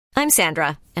I'm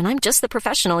Sandra, and I'm just the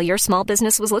professional your small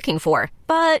business was looking for.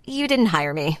 But you didn't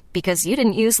hire me because you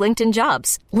didn't use LinkedIn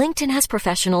Jobs. LinkedIn has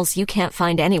professionals you can't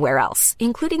find anywhere else,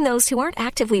 including those who aren't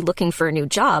actively looking for a new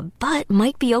job, but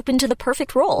might be open to the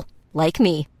perfect role, like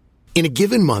me. In a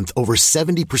given month, over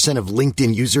 70% of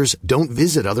LinkedIn users don't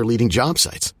visit other leading job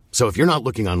sites. So if you're not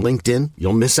looking on LinkedIn,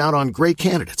 you'll miss out on great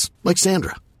candidates, like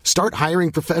Sandra. Start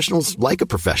hiring professionals like a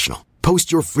professional.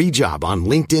 Post your free job on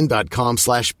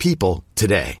linkedin.com/people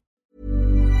today.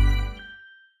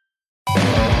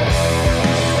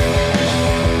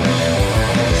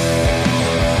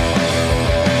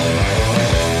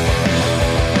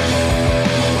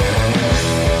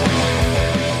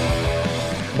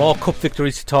 More cup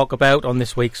victories to talk about on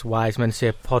this week's Wise Men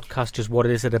Say podcast. Just what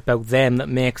is it about them that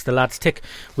makes the lads tick?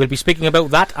 We'll be speaking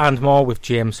about that and more with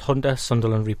James Hunter,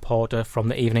 Sunderland reporter from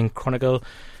the Evening Chronicle.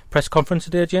 Press conference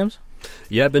today, James?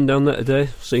 Yeah, been down there today,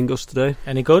 seeing Gus today.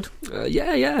 Any good?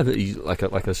 Yeah. He's, like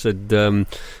I said a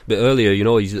bit earlier, you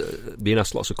know, he's being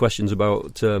asked lots of questions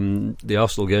about the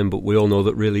Arsenal game, but we all know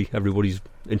that really everybody's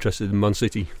interested in Man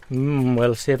City.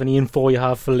 Well, save any info you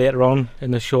have for later on in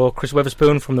the show. Chris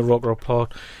Weatherspoon from the Roker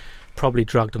Report probably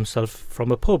dragged himself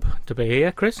from a pub to be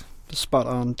here. Chris? Spot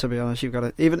on, to be honest. You've got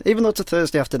it. Even though it's a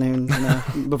Thursday afternoon,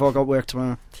 we've all got work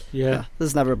tomorrow. Yeah,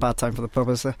 there's never a bad time for the pub,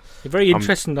 is there? You're very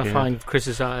interesting. I find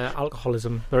Chris's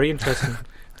alcoholism very interesting.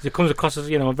 Because it comes across as,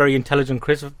 you know, a very intelligent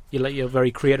Chris. You're a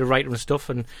very creative writer and stuff,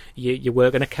 and you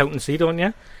work in accountancy, don't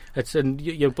you? But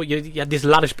you had this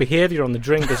laddish behaviour on the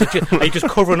drink. Are you just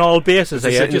covering all bases?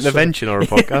 Is it an intervention or a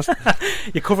podcast?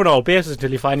 You're covering all bases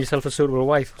until you find yourself a suitable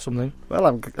wife or something. Well,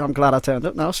 I'm glad I turned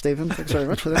up now, Stephen. Thanks very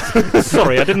much for this.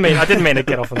 Sorry, I didn't mean to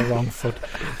get off on the wrong foot.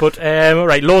 But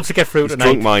right, loads to get through tonight.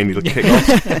 Drunk mind, he'll kick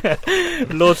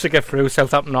off. Loads to get through.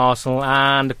 Southampton, Arsenal,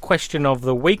 and a question of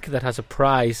the week that has a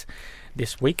prize.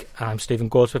 This week, I'm Stephen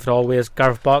Goldsmith, always.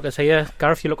 Gareth Barker's here.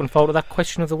 Gareth, you looking forward to that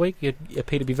question of the week? You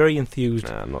appear to be very enthused.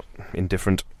 I'm not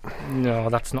indifferent. No,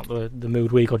 that's not the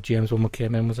mood we got James when we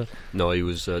came in, was it? No, he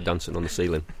was dancing on the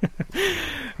ceiling.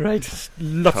 Right,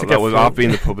 lots to get through. I've been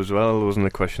in the pub as well. It wasn't a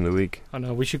question of the week. I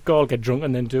know, we should all get drunk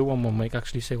and then do one week,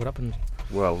 actually see what happens.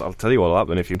 Well, I'll tell you what'll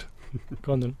happen if you'd...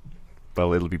 Go on then.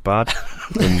 Well, it'll be bad.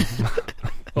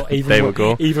 Oh, even there we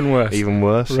go. Even worse. Even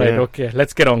worse. Right. Yeah. Okay.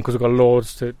 Let's get on because we've got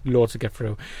loads to get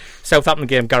through. Southampton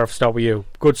game. Gareth, start with you.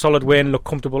 Good, solid win. Look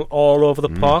comfortable all over the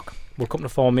park. We'll come to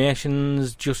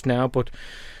formations just now, but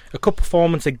a cup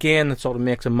performance again that sort of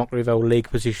makes a mockery of our league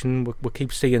position. We'll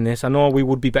keep seeing this. I know we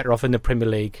would be better off in the Premier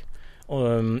League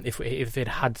if it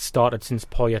had started since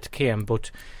Poyet came, but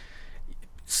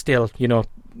still, you know,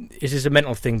 this is a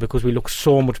mental thing because we look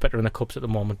so much better in the cups at the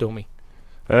moment, don't we?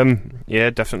 Yeah,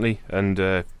 definitely, and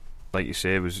like you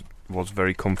say, it was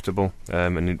very comfortable,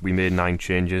 and we made 9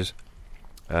 changes,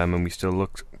 and we still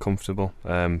looked comfortable.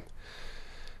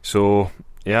 So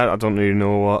yeah, I don't really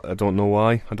know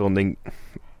why. I don't think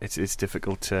it's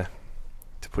difficult to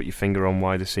put your finger on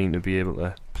why they seem to be able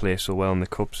to play so well in the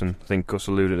cups, and I think Gus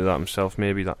alluded to that himself.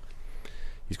 Maybe that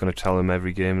he's going to tell them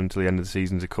every game until the end of the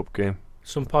season's a cup game.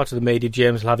 Some parts of the media,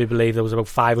 James, will have you believe there was about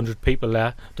 500 people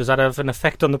there. Does that have an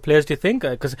effect on the players, do you think?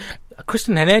 Because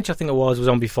Christian Henage, I think it was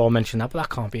on before, mentioned that, but that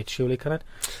can't be it, surely, can it?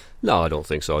 No, I don't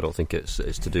think so. I don't think it's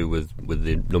to do with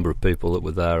the number of people that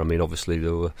were there. I mean, obviously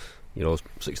there were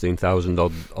 16,000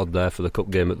 odd there for the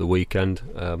cup game at the weekend,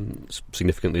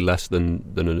 significantly less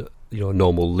than a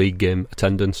normal league game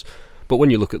attendance. But when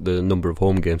you look at the number of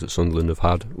home games that Sunderland have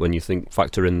had, when you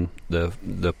factor in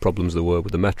the problems there were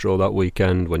with the Metro that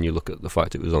weekend, when you look at the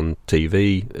fact it was on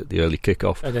TV at the early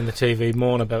kickoff, and then the TV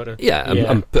moan about it.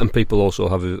 And people also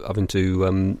having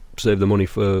to save the money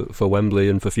for Wembley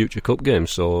and for future cup games.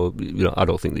 So I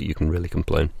don't think that you can really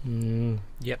complain.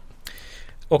 Yep.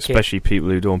 Okay. Especially people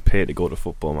who don't pay to go to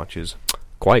football matches.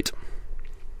 Quite.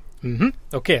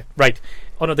 Okay. Right.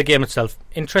 On to the game itself.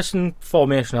 Interesting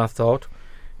formation, I thought.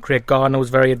 Craig Gardner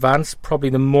was very advanced, probably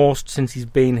the most since he's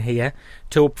been here.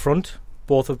 2 up front,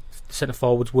 both of the centre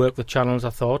forwards worked the channels,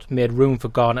 I thought, made room for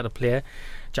Gardner to play.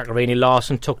 Jacqueline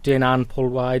Larson tucked in and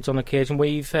pulled wides on occasion.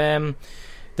 We've the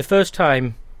first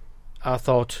time I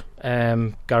thought,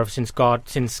 Gareth, since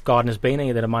Gardner's been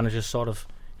here, that a manager sort of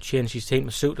changed his team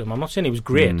to suit him. I'm not saying he was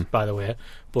great, by the way,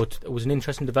 but it was an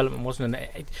interesting development, wasn't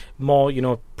it?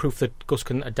 More, proof that Gus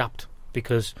can adapt,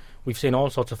 because we've seen all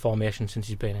sorts of formations since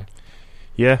he's been here.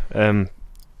 Yeah,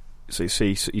 so you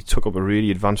see, he took up a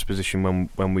really advanced position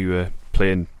when we were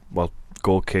playing,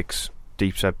 goal kicks,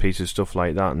 deep set pieces, stuff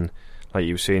like that, and like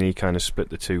you were saying, he kind of split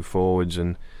the 2 forwards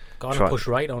and push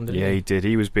right on, didn't he? Yeah, he did.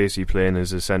 He was basically playing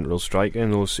as a central striker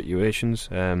in those situations.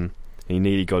 He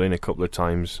nearly got in a couple of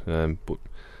times, but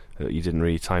He didn't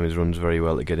really time his runs very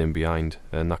well to get in behind,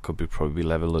 and that could be probably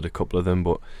level at a couple of them.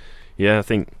 But yeah, I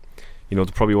think there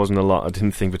probably wasn't a lot, I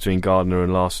didn't think, between Gardner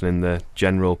and Larsson in the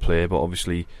general play, but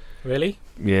obviously... Really?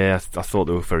 Yeah, I thought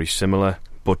they were very similar,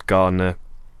 but Gardner,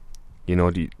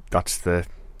 that's the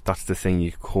thing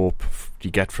you hope you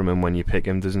get from him when you pick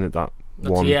him, doesn't it? That's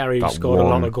the area he scored a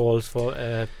lot of goals for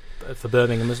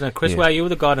Birmingham, isn't it? Chris, where are you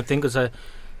with the Gardner thing? Because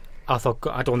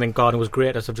I don't think Gardner was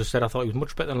great, as I've just said. I thought he was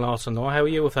much better than Larsson, though. How are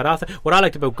you with that? What I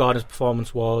liked about Gardner's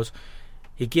performance was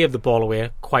he gave the ball away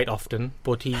quite often,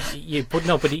 but he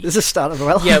This is starting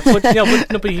well. Yeah,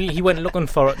 but he went looking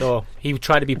for it though. He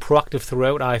tried to be proactive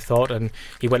throughout, I thought, and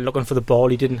he went looking for the ball.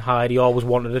 He didn't hide. He always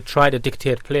wanted to try to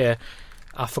dictate play.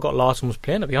 I forgot Larsson was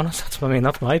playing, to be honest.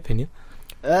 That's my opinion.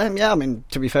 Yeah, I mean,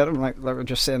 to be fair, like we were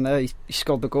just saying there, he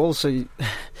scored the goal. So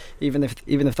even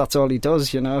if that's all he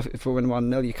does, if we win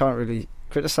 1-0, you can't really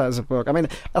criticise the bloke. I mean,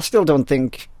 I still don't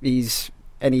think he's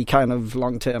any kind of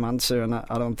long-term answer, and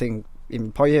I don't think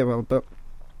even Poyet will. But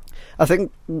I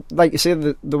think, like you say,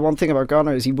 the one thing about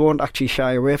Gardner is he won't actually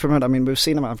shy away from it. I mean, we've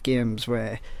seen him have games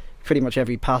where pretty much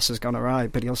every pass has gone awry,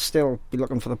 but he'll still be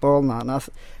looking for the ball and that. And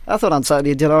I thought on Saturday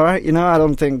he did all right. I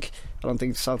don't think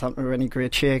Southampton were any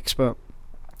great shakes, but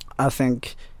I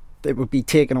think it would be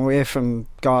taken away from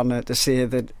Gardner to say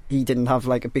that he didn't have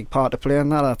like a big part to play in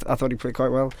that. I thought he played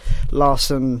quite well.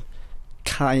 Larsson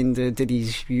kind of did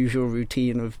his usual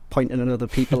routine of pointing at other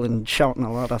people and shouting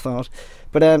a lot, I thought.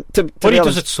 But he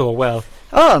does it so well.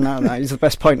 Oh, no, he's the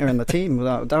best pointer in the team,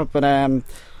 without a doubt. But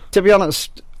to be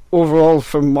honest, overall,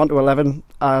 from 1 to 11,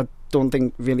 I don't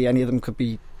think really any of them could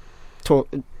be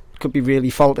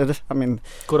really faulted. I mean,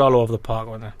 good all over the park,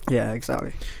 weren't they? Yeah,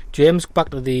 exactly. James, back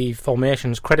to the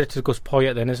formations. Credit to Gus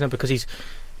Poyet then, isn't it? Because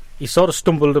he's sort of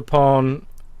stumbled upon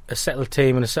a settled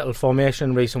team and a settled formation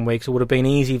in recent weeks. It would have been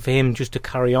easy for him just to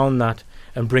carry on that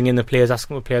and bring in the players, ask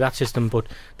them to play that system. But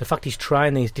the fact he's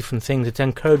trying these different things, it's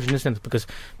encouraging, isn't it? Because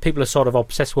people are sort of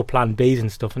obsessed with plan Bs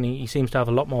and stuff, and he seems to have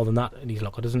a lot more than that in his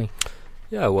locker, doesn't he?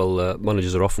 Yeah, well,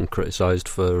 managers are often criticised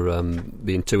for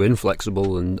being too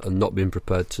inflexible and not being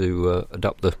prepared to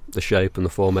adapt the shape and the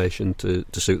formation to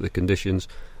suit the conditions.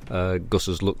 Gus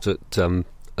has looked at the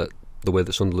way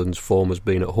that Sunderland's form has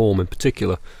been at home in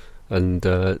particular, and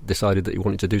decided that he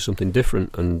wanted to do something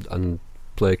different and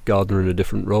play Gardner in a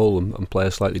different role and play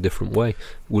a slightly different way. It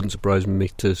wouldn't surprise me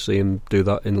to see him do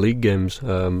that in league games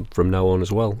from now on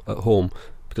as well at home,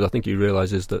 because I think he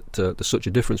realises that there's such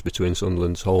a difference between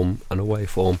Sunderland's home and away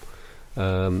form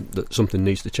that something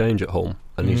needs to change at home,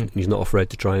 and he's not afraid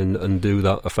to try and do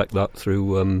that, affect that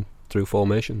through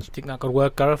formations. Do you think that could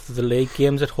work, Gareth, for the league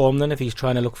games at home then, if he's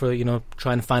trying to look for,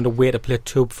 trying to find a way to play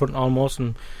two up front almost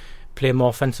and play more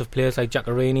offensive players like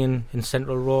Jackarani in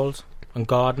central roles and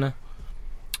Gardner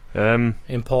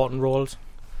important roles?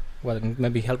 Well, it can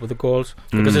maybe help with the goals.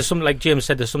 Because there's something, like James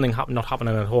said, there's something not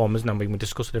happening at home, isn't there? We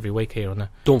discuss it every week here and there.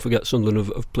 Don't forget,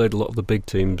 Sunderland have played a lot of the big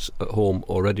teams at home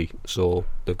already, so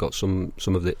they've got some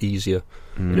of the easier,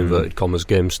 in inverted commas,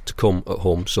 games to come at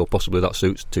home, so possibly that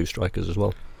suits two strikers as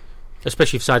well.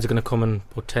 Especially if sides are going to come and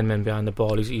put 10 men behind the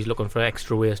ball, he's looking for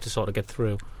extra ways to sort of get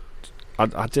through.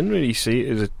 I didn't really see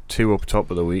it as a two up top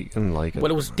of the weekend.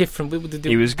 Well, it was different.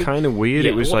 It was kind of weird.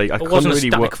 Yeah, it was like it wasn't a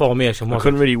static formation. I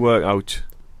couldn't really work out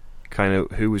kind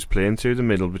of who was playing through the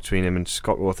middle between him and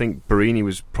Scott. Well, I think Barini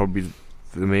was probably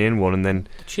the main one, and then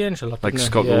it changed a lot. Like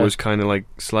Scott was kind of like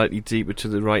slightly deeper to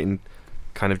the right, and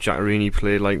kind of Jackarini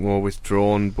played like more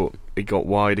withdrawn, but it got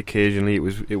wide occasionally.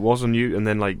 It was on you, and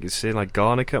then like you say, like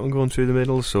Garner kept on going through the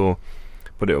middle. So,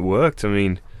 but it worked. I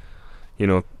mean,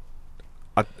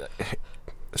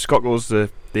 Scott was the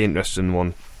interesting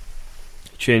one.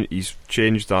 He's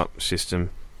changed that system,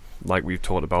 like we've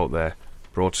talked about there.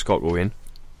 Brought Scotto in.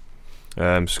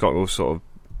 Scotto sort of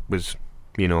was,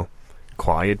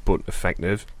 quiet but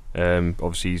effective.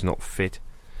 Obviously he's not fit,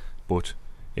 but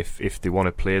if they want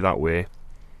to play that way,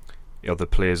 are the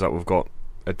players that we've got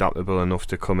adaptable enough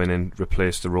to come in and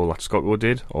replace the role that Scotto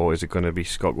did, or is it going to be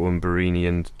Scotto and Barini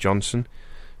and Johnson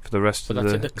for the rest of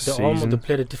the season? They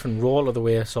played a different role of the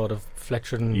way sort of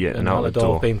Fletcher and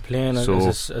Alador have been playing as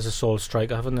a sole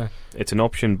striker, haven't they? It's an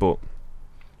option, but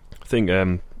I think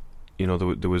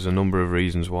there was a number of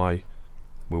reasons why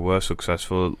we were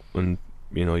successful, and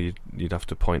you'd have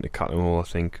to point to Cattermole. I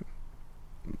think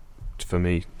for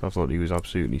me, I thought he was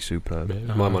absolutely superb.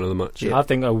 Yeah, my man of the match. I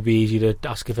think it would be easy to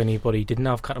ask if anybody didn't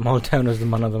have Cattermole down as the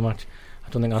man of the match. I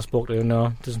don't think I spoke to him. No,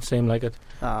 it doesn't seem like it.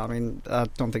 I mean, I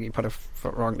don't think he put a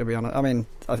foot wrong, to be honest. I mean,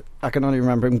 I can only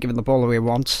remember him giving the ball away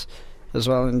once as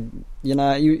well, and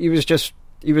he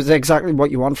was exactly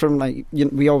what you want from him. Like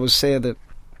we always say that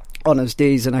on his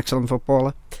day he's an excellent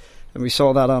footballer, and we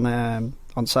saw that on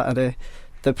on Saturday.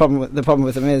 The problem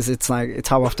with him is it's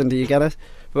how often do you get it?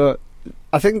 But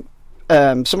I think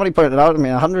somebody pointed out to me,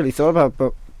 I hadn't really thought about it,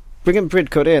 but bringing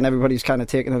Bridcut in, everybody's kind of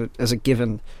taking it as a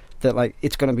given that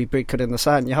it's going to be Bridcut in the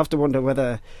side. And you have to wonder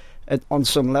whether on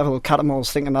some level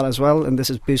Catamall's thinking that as well, and this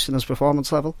is boosting his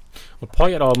performance level. Well,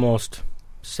 Poyet almost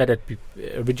said it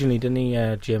originally, didn't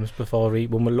he, James, before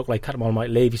when we looked like Catamall might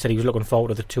leave, he said he was looking forward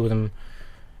to the two of them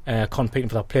competing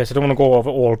for that place. I don't want to go over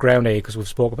all ground here because we've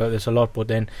spoke about this a lot, but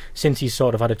then since he's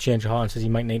sort of had a change of heart and says he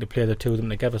might need to play the two of them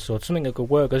together, so it's something that could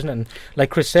work, isn't it? And like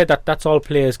Chris said, that's all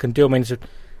players can do. I mean, it's a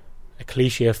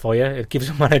cliche for you. It gives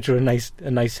a manager a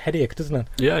nice headache, doesn't it?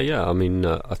 Yeah. I mean,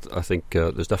 I think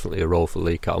there's definitely a role for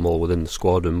Lee Catamall within the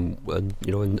squad, and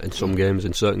you know, in some games,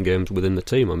 in certain games within the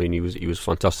team. I mean, he was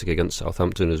fantastic against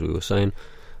Southampton, as we were saying.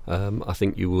 I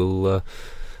think you will.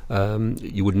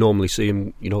 You would normally see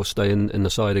him, you know, stay in the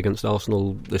side against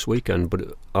Arsenal this weekend,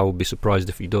 but I would be surprised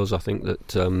if he does. I think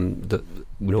that you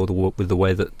know, with the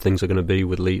way that things are going to be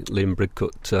with Liam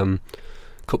Bridcut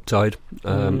cup tied,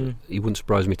 he wouldn't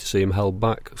surprise me to see him held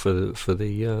back for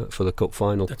the cup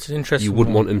final. That's interesting. You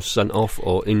wouldn't want him sent off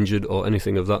or injured or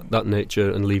anything of that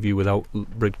nature and leave you without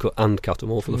Bridcut and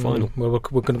Catamall for the final. Well,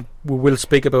 we will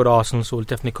speak about Arsenal, so we'll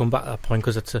definitely come back to that point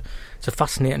because it's a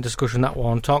fascinating discussion, that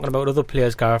one. Talking about other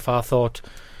players, Gareth, I thought.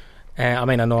 I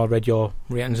mean, I know I read your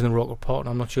ratings in the Rock Report, and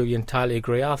I'm not sure you entirely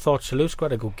agree. I thought Saluska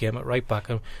had a good game at right back,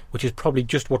 which is probably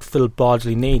just what Phil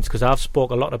Bardsley needs, because I've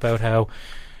spoke a lot about how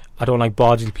I don't like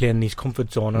Bardsley playing in his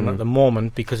comfort zone, and at the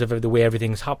moment, because of the way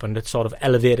everything's happened, it's sort of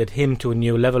elevated him to a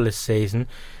new level this season.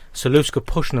 Saluska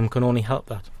pushing him can only help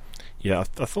that. Yeah, I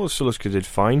thought Saluska did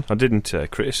fine. I didn't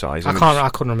criticise him. I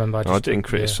couldn't remember. I didn't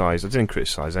criticise. I didn't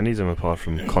criticise any of them apart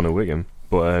from Conor Wiggum.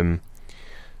 But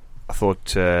I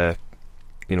thought,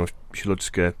 you know,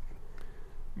 Saluska,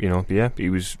 you know, yeah, he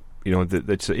was. You know,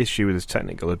 it's the issue with his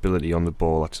technical ability on the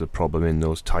ball. That's the problem in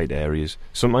those tight areas.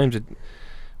 Sometimes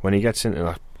when he gets into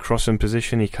a crossing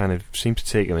position, he kind of seems to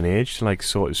take him an age to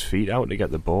sort his feet out to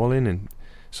get the ball in, and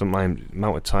sometimes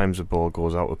amount of times the ball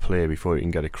goes out of play before he can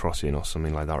get a cross in or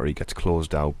something like that, or he gets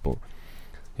closed out. But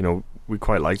you know, we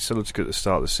quite liked Saluska at the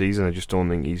start of the season. I just don't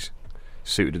think he's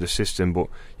suited to the system. But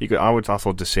I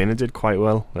thought Desena did quite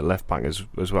well at left back as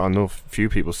well. I know a few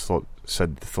people thought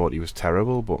he was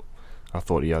terrible, but I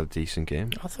thought he had a decent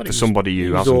game for somebody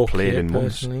who hasn't played in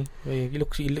months.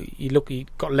 He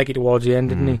got leggy towards the end,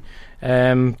 didn't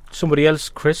he? Somebody else,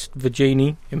 Chris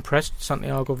Virginie, impressed.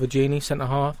 Santiago Virginie, centre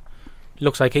half.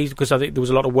 Looks like because I think there was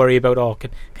a lot of worry about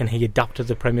can he adapt to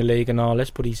the Premier League and all this,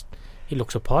 but he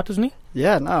looks apart, doesn't he?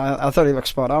 Yeah, no, I thought he looked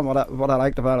spot on. What I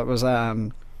liked about it was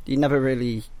he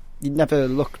never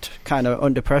looked kind of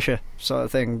under pressure, sort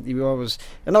of thing. He always,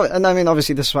 and I mean,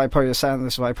 obviously, this is why Poyet's saying,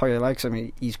 this is why Poyet likes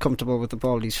him. He's comfortable with the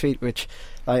ball at his feet, which,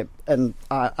 I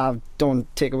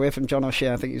don't take away from John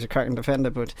O'Shea. I think he's a cracking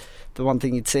defender, but the one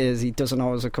thing he'd say is he doesn't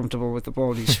always look comfortable with the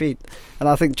ball at his feet. And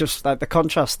I think just the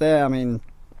contrast there. I mean,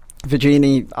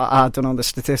 Virginie, I don't know the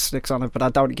statistics on it, but I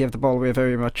doubt he gave the ball away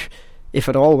very much, if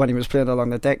at all, when he was playing along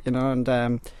the deck. You know, and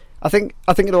I think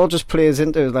it all just plays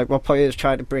into what Poyet's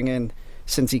tried to bring in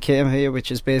since he came here,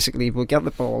 which is basically, we'll get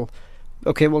the ball,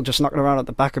 okay, we'll just knock it around at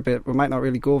the back a bit, we might not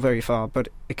really go very far, but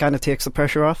it kind of takes the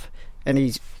pressure off, and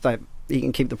he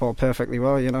can keep the ball perfectly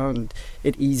well, you know, and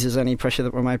it eases any pressure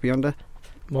that we might be under.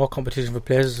 More competition for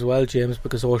players as well, James,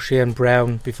 because O'Shea and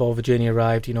Brown, before Virginia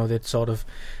arrived, you know, they'd sort of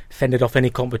fended off any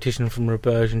competition from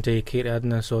Roberge and Diakite,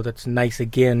 hadn't they? So that's nice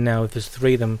again now if there's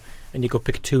three of them and you could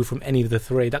pick two from any of the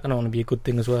three. That can only be a good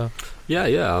thing as well.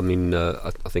 Yeah. I mean,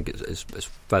 I think it's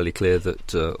fairly clear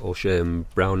that O'Shea and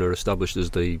Brown are established as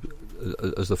the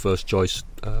first choice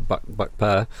back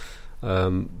pair.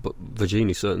 But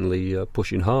Virginie certainly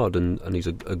pushing hard, and he's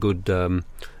a good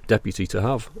deputy to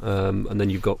have. And then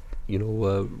you've got, you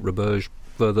know, Roberge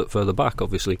further back,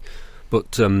 obviously.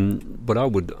 But I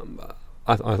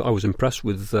was impressed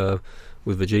with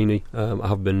Virginie. I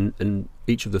have been in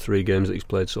each of the three games that he's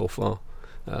played so far.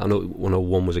 I know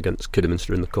one was against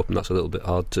Kidderminster in the Cup, and that's a little bit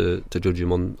hard to judge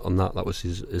him on that. That was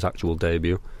his actual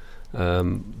debut.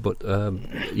 But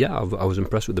I was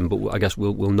impressed with him. But I guess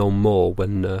we'll know more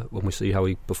when we see how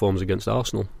he performs against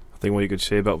Arsenal. I think what you could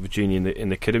say about Virginie in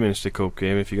the Kidderminster Cup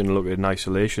game, if you're going to look at it in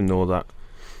isolation, know that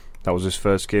was his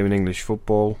first game in English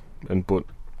football, but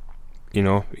you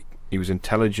know, he was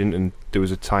intelligent, and there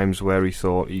was at times where he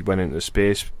thought he went into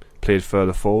space, played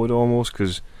further forward almost,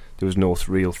 because there was no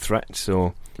real threat,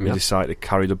 so he decided to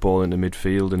carry the ball into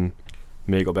midfield and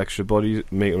make an extra body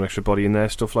in there,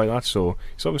 stuff like that. So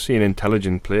he's obviously an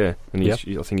intelligent player, and I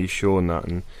think he's shown that,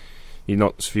 and he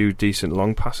knocks a few decent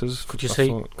long passes. Could you say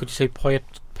Poyet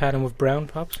paired him with Brown,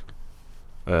 perhaps?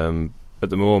 At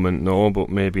the moment, no, but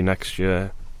maybe next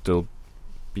year there'll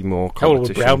be more competition. How old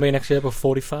will Brown be next year? About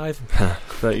 45?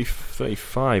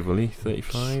 35, will he?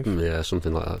 35? Yeah,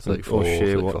 something like that. 34.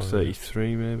 O'Shea, what,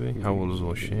 33 maybe? How old is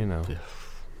O'Shea now? Yeah.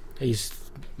 He's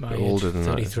my age, older than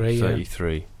 33, that.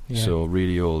 33. Yeah. So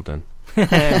really old then.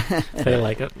 Feel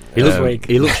like it.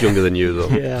 He looks younger than you, though.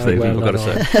 Yeah, Steve, well, I've got to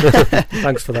say.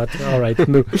 Thanks for that. All right,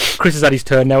 Chris has had his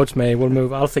turn. Now it's me. We'll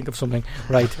move. I'll think of something.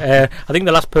 Right. I think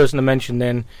the last person to mention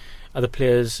then are the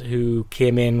players who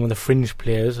came in with the fringe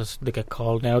players, as they get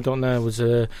called now, don't they? It was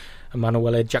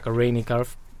Emanuele Giaccherini,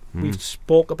 Gareth. We've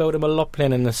spoke about him a lot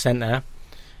playing in the centre.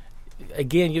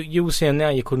 Again, you were saying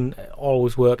there you couldn't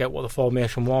always work out what the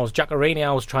formation was. Giaccherini,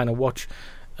 I was trying to watch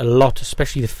a lot,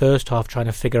 especially the first half, trying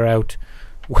to figure out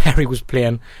where he was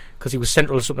playing, because he was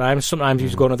central sometimes he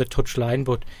was going to the touchline,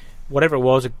 but whatever it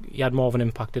was, he had more of an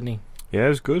impact, didn't he? Yeah, it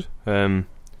was good.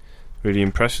 Really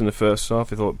impressed in the first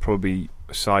half. I thought probably,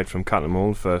 aside from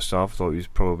Cattermole, first half, I thought he was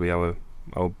probably our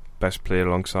best player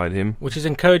alongside him. Which is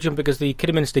encouraging, because the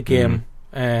Kidderminster game,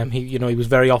 he was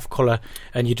very off colour,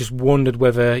 and you just wondered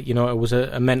whether it was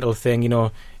a mental thing,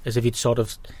 as if he'd sort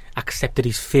of accepted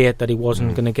his fate that he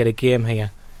wasn't going to get a game here.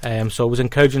 So it was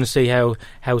encouraging to see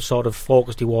how sort of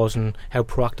focused he was and how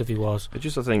proactive he was. I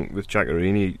think with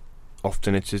Giaccherini,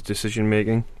 often it's his decision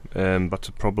making that's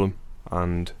a problem,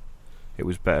 and it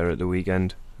was better at the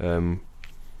weekend.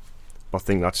 I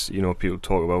think that's people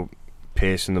talk about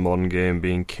pace in the modern game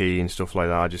being key and stuff like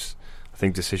that. I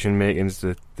think decision making is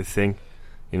the thing,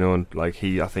 and I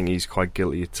think he's quite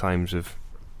guilty at times of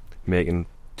making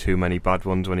too many bad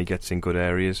ones when he gets in good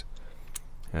areas.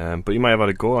 But he might have had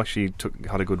a goal. Actually,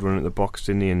 had a good run at the box,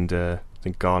 didn't he? And I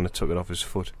think Garner took it off his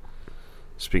foot.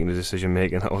 Speaking of decision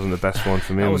making, that wasn't the best one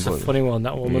for me. That was a funny one.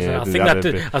 That one wasn't. I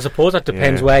think I suppose that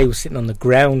depends where he was sitting on the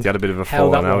ground. He had a bit of a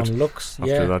falling out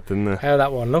after that, didn't he? How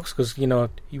that one looks, because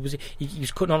he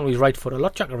was cutting on with his right foot a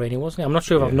lot, Giaccherini, wasn't he? I'm not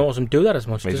sure if I've noticed him do that as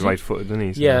much. He's right-footed,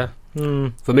 didn't he? Yeah.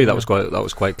 For me, that was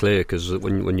quite clear, because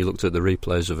when you looked at the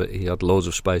replays of it, he had loads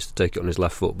of space to take it on his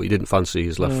left foot, but he didn't fancy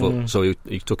his left foot, so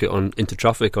he took it on into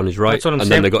traffic on his right, and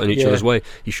then they got in each other's way.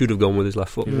 He should have gone with his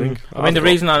left foot. I mean, the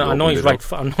reason I know he's right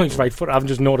foot, I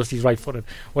haven't just noticed he's right-footed.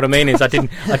 What I mean is, I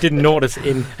didn't notice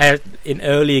in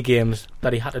earlier games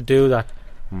that he had to do that.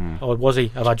 Or was he?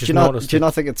 Have I just noticed? Do you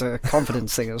not think it's a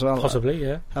confidence thing as well? Possibly,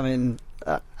 yeah. I mean,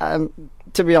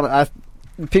 to be honest,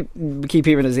 we keep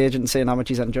hearing his agent saying how much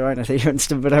he's enjoying it here and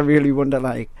stuff, but I really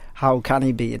wonder, how can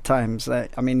he be at times?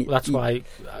 That's why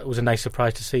it was a nice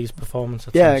surprise to see his performance.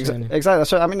 Exactly.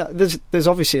 So, I mean, there's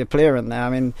obviously a player in there. I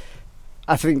mean,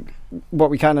 I think what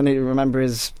we kind of need to remember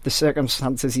is the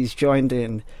circumstances he's joined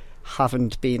in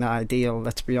haven't been ideal,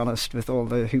 let's be honest, with all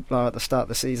the hoopla at the start of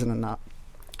the season and that.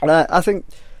 And I think,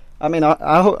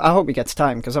 I hope he gets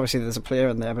time, because obviously there's a player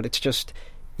in there, but it's just,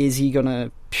 is he going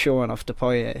to show enough to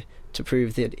Poyet to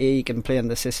prove that he can play in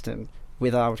the system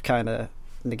without kind of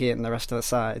negating the rest of the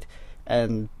side,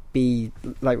 and B,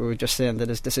 like we were just saying, that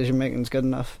his decision making is good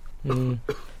enough.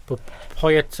 But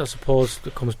Poyet, I suppose,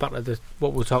 it comes back to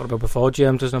what we were talking about before,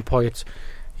 James, doesn't it? Poyet,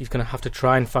 he's going to have to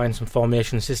try and find some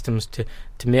formation systems to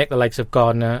make the likes of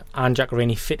Gardner and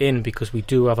Giaccherini fit in, because we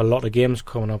do have a lot of games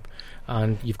coming up,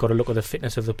 and you've got to look at the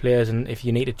fitness of the players, and if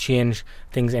you need to change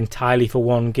things entirely for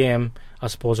one game, I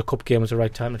suppose a cup game is the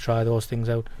right time to try those things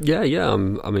out. Yeah. I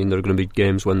mean, there are going to be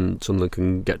games when Sunderland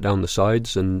can get down the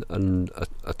sides and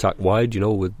attack wide,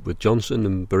 with Johnson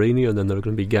and Barini, and then there are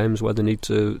going to be games where they need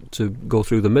to go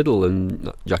through the middle,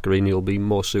 and Giaccherini will be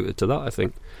more suited to that, I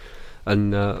think.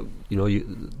 And there are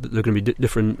going to be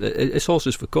different. It's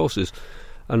horses for courses.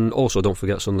 And also, don't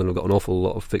forget, Sunderland have got an awful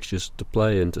lot of fixtures to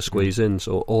play and to squeeze in.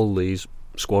 So all these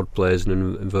squad players and,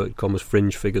 in inverted commas,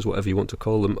 fringe figures, whatever you want to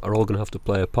call them, are all going to have to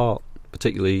play a part.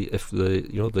 Particularly if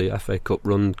the FA Cup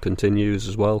run continues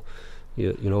as well.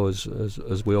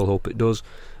 As we all hope it does.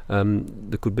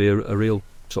 There could be a real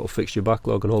sort of fixture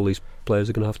backlog, and all these players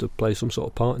are going to have to play some sort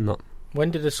of part in that.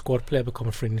 When did a squad player become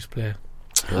a fringe player?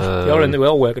 We're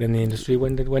all working in the industry.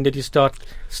 When did you stop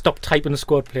typing a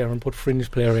squad player and put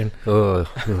fringe player in?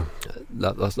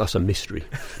 That's a mystery.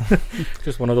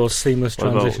 Just one of those seamless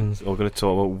transitions. We're going to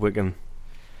talk about Wigan.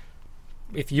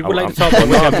 If you would like to talk about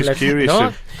Wigan, I'm just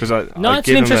curious because it's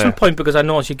an interesting point, because I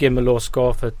noticed you gave him a low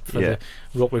score for the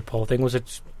Rock Report thing. Was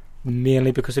it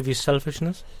mainly because of your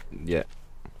selfishness? Yeah.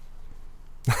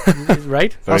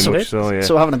 Right? Very much so, yeah.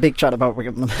 So we're having a big chat about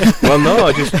Wigan. Well,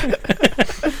 no,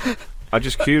 I'm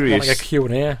just curious. Like a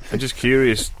Q&A. I'm just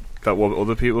curious that what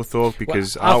other people thought,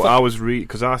 because I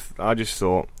just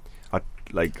thought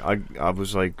I was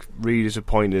really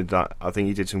disappointed that I think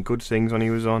he did some good things when he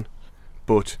was on,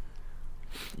 but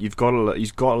he's got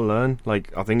to learn.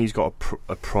 I think he's got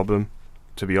a problem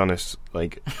to be honest.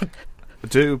 Like, I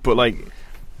do, but like,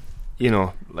 you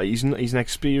know, like he's an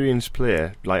experienced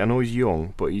player. Like, I know he's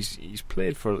young, but he's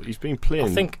been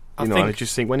playing. And I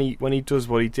just think when he does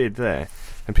what he did there,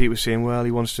 and people saying, well,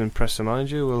 he wants to impress the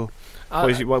manager. Well,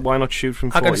 why not shoot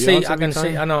from 40 yards?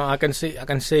 I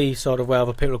can see sort of where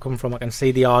other people are coming from. I can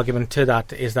see the argument to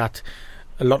that is that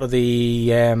a lot of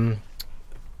the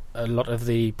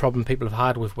problem people have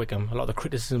had with Wickham, a lot of the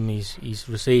criticism he's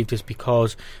received is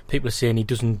because people are saying he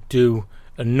doesn't do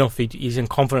enough. He's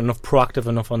inconfident enough, proactive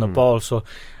enough on the ball. So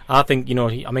I think, you know,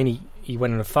 he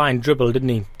went on a fine dribble, didn't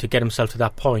he, to get himself to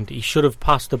that point. He should have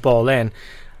passed the ball then.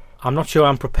 I'm not sure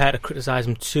I'm prepared to criticise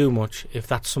him too much if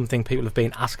that's something people have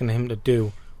been asking him to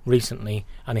do recently,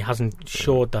 and he hasn't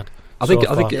showed that. I think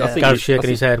Gareth's shaking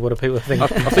his head. What do people think? I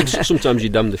think sometimes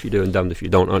you're damned if you do and damned if you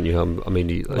don't, aren't you? I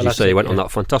mean, as you say, he went on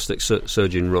that fantastic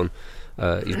surging run.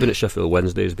 He's been at Sheffield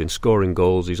Wednesday. He's been scoring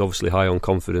goals. He's obviously high on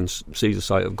confidence. Sees the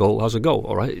sight of goal, has a goal.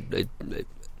 All right,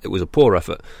 it was a poor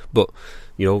effort, but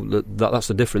you know that's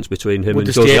the difference between him and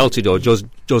Josie Altidore.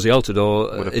 Josie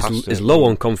Altidore is low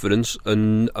on confidence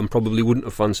and probably wouldn't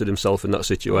have fancied himself in that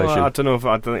situation. Well, I don't know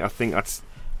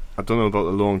I don't know about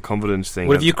the low on confidence thing.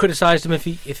 Would have you criticised him if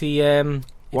he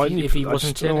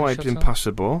wasn't? I don't know why he didn't pass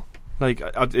the ball. Like,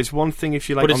 it's one thing if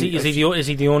you like. But is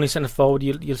he the only centre forward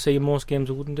you'll see in most games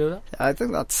who wouldn't do that? I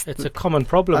think it's a common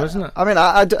problem, isn't it? I mean,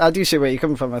 I do see where you're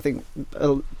coming from. I think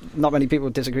not many people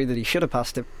disagree that he should have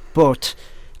passed it, but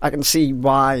I can see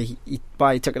why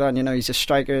he took it on. You know, he's a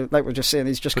striker, like we're just saying.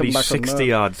 He's just come back from 60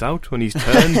 yards out when he's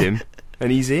turned him.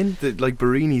 And he's in, like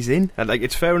Barini's in. And like,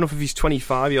 it's fair enough if he's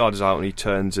 25 yards out and he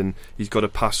turns and he's got a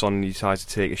pass on and he decides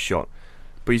to take a shot.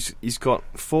 But he's got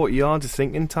 40 yards of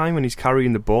thinking time when he's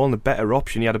carrying the ball, and the better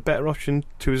option. He had a better option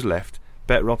to his left,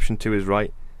 better option to his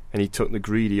right, and he took the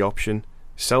greedy option.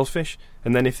 Selfish.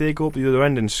 And then if they go up the other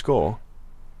end and score,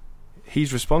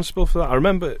 he's responsible for that. I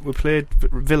remember we played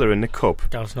Villa in the Cup.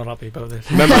 Gareth's not happy about this.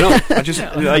 Remember, I just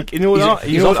like, you know what?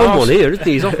 He's off on one here, isn't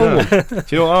he? He's off on one. Do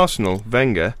you know Arsenal?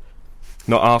 Wenger.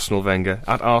 Not Arsenal, Wenger.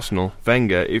 At Arsenal,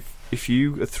 Wenger, if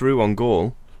you are through on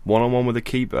goal, one-on-one with a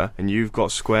keeper, and you've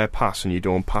got square pass and you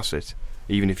don't pass it,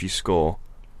 even if you score,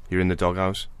 you're in the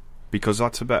doghouse. Because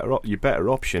that's your better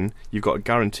option. You've got a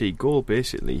guaranteed goal,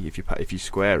 basically, if you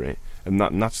square it. And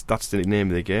that's the name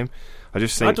of the game. I don't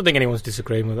think anyone's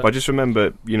disagreeing with that. I just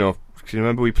remember, you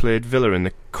remember we played Villa in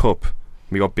the Cup,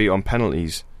 we got beat on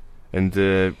penalties, and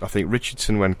I think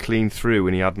Richardson went clean through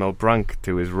and he had Malbranque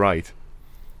to his right.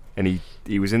 And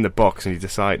he was in the box and he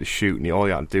decided to shoot, and all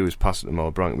he had to do was pass it to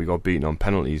Malbranque, and we got beaten on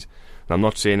penalties. And I'm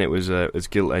not saying it was as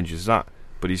gilt-edged as that,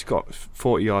 but he's got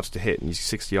 40 yards to hit and he's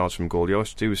 60 yards from goal. All he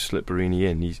has to do is slip Barini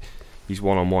in. He's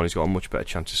one-on-one. He's got a much better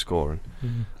chance of scoring.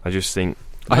 Mm-hmm. I just think...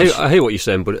 I hear what you're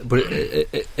saying, but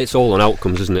it's all on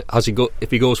outcomes, isn't it?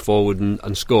 If he goes forward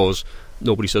and scores,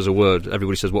 nobody says a word.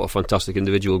 Everybody says what a fantastic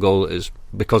individual goal it is.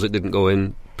 Because it didn't go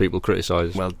in, people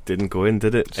criticise. Well, it didn't go in,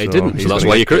 did it? It didn't, so that's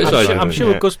why you criticise it. I'm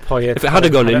sure Gus Poyet... If it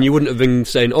had gone in, you wouldn't have been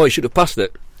saying, oh, he should have passed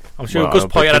it. I'm sure Gus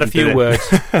Poyet had a few words.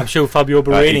 I'm sure Fabio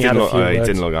Barini had a few words. He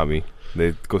didn't look at me.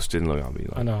 Gus didn't look at me.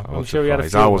 I know. I'm sure he had a few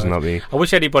words. I wasn't at me. I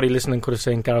wish anybody listening could have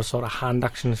seen Gareth's sort of hand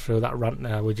actions through that rant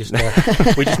there. We just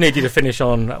need you to finish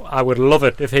on. I would love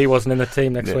it if he wasn't in the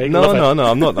team next week. No,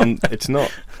 I'm not. It's not.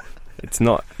 It's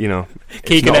not.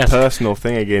 It's not a personal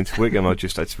thing against Wickham.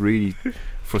 It's really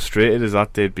frustrated as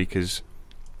that did, because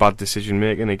bad decision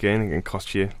making again. It can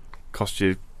cost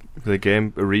you the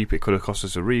game. It could have cost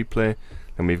us a replay,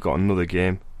 and we've got another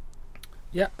game.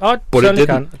 Yeah, but it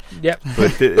didn't. Yeah.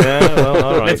 Well,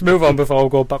 all right. Let's move on before we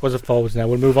go backwards and forwards now.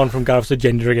 We'll move on from Gareth's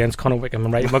agenda against Conor Wickham,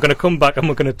 right? And we're going to come back and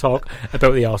we're going to talk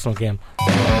about the Arsenal game.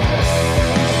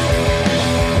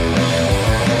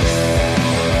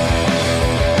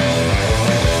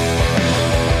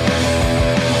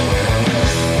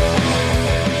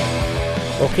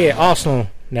 Okay, Arsenal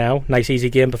now. Nice easy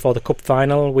game before the Cup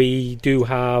final. We do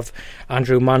have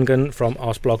Andrew Mangan from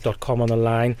arsblog.com on the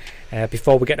line.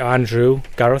 Before we get to Andrew,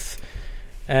 Gareth,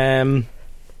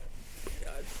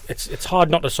 it's hard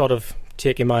not to sort of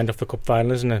take your mind off the Cup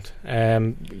final, isn't it?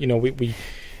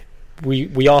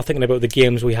 We are thinking about the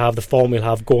games we have, the form we'll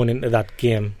have going into that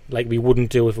game, like we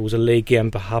wouldn't do if it was a league game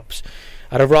perhaps.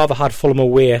 I'd have rather had Fulham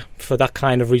away for that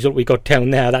kind of result we got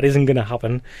down there. That isn't going to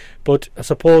happen. But I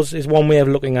suppose is one way of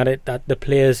looking at it, that the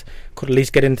players could at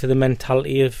least get into the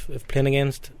mentality of playing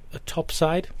against a top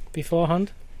side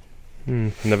beforehand.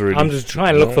 Never really. I'm just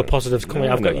trying to look for positives coming.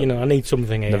 I need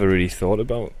something here. Never really thought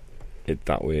about it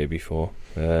that way before.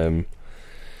 Shall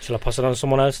I pass it on to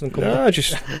someone else and come I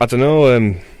don't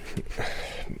know.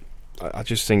 I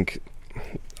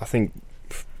think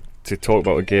to talk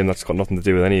about a game that's got nothing to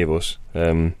do with any of us,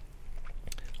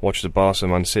 watched the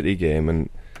Barca-Man City game and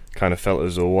kind of felt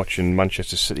as though watching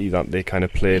Manchester City that they kind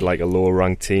of played like a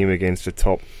lower-ranked team against a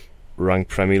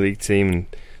top-ranked Premier League team, and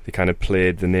they kind of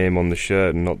played the name on the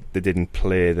shirt and they didn't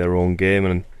play their own game.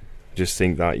 And I just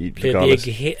think that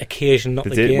the occasion, not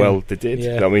the game. Well, they did.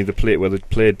 Yeah. I mean, they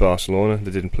played Barcelona.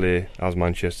 They didn't play as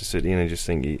Manchester City, and I just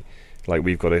think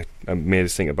we've got to made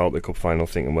us think about the cup final,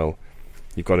 thinking, well,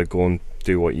 you've got to go and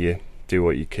do what you're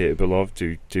capable of.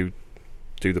 Do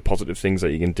the positive things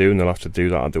that you can do, and they'll have to do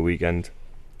that at the weekend.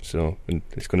 So and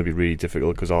it's going to be really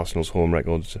difficult because Arsenal's home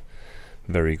record's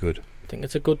very good. I think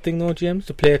it's a good thing though, James,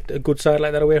 to play a good side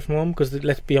like that away from home, because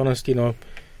let's be honest,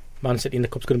 Man City in the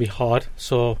cup's going to be hard,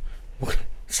 so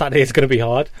Saturday is going to be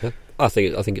hard. Yeah. I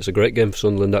think it's a great game for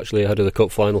Sunderland actually ahead of the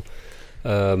cup final.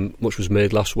 Much was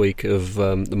made last week of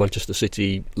the Manchester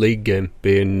City League game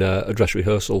being a dress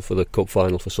rehearsal for the cup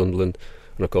final for Sunderland,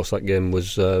 and of course that game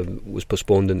was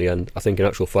postponed in the end. I think in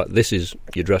actual fact this is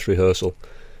your dress rehearsal.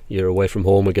 You're away from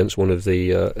home against one of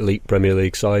the elite Premier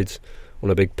League sides on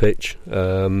a big pitch,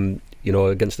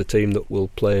 against a team that will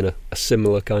play in a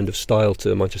similar kind of style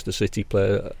to Manchester City,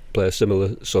 play a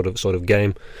similar sort of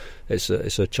game. It's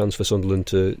a chance for Sunderland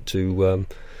to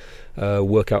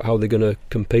work out how they're going to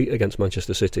compete against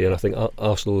Manchester City, and I think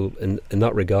Arsenal in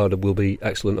that regard will be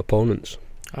excellent opponents.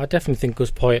 I definitely think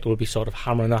Gus Poyet will be sort of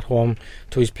hammering that home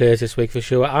to his players this week for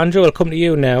sure. Andrew, I'll come to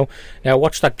you now. Now,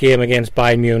 watch that game against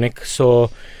Bayern Munich.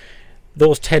 So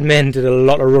those 10 men did a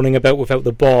lot of running about without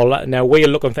the ball. Now, we're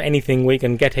looking for anything we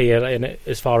can get here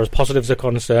as far as positives are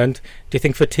concerned. Do you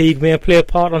think fatigue may play a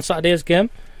part on Saturday's game?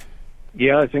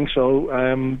 Yeah, I think so.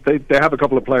 They have a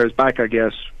couple of players back, I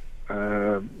guess.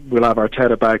 We'll have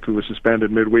Arteta back, who was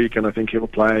suspended midweek, and I think he'll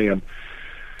play. And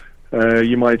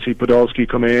you might see Podolski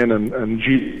come in, and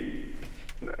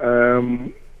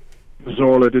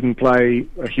Zorla didn't play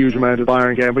a huge amount of the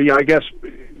Bayern game. But yeah, I guess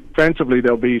defensively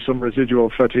there'll be some residual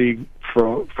fatigue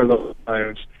for the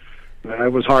Lions.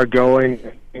 It was hard going.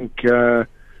 I think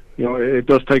it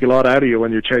does take a lot out of you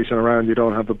when you're chasing around. You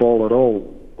don't have the ball at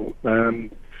all.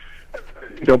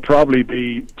 There'll probably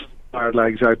be tired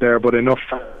legs out there, but enough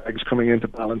legs coming in to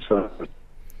balance that.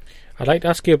 I'd like to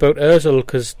ask you about Ozil,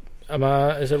 because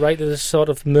is it right that there's sort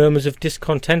of murmurs of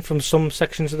discontent from some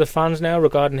sections of the fans now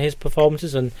regarding his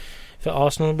performances and for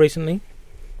Arsenal recently?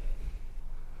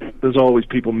 There's always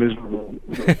people miserable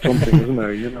about something, isn't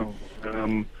there?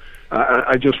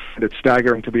 I just find it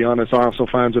staggering, to be honest. Arsenal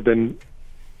fans have been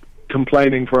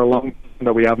complaining for a long time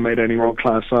that we haven't made any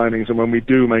world-class signings, and when we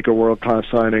do make a world-class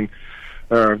signing,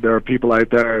 there are people out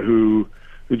there who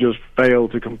just fail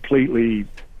to completely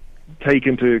take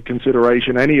into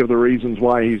consideration any of the reasons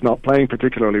why he's not playing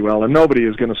particularly well. And nobody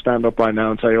is going to stand up right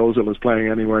now and say Ozil is playing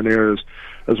anywhere near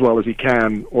as well as he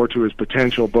can or to his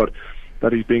potential, but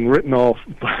that he's being written off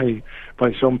by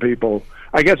some people.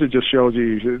 I guess it just shows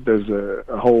you there's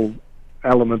a whole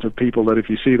element of people that if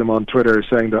you see them on Twitter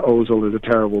saying that Ozil is a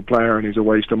terrible player and he's a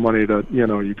waste of money, that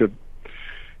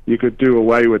you could do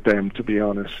away with them, to be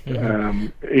honest. Mm-hmm.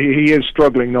 He is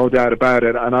struggling, no doubt about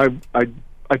it, and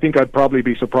I think I'd probably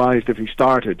be surprised if he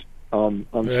started on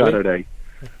really? Saturday.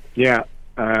 Yeah,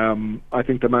 I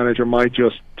think the manager might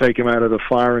just take him out of the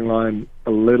firing line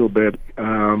a little bit.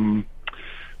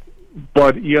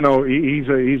 But he's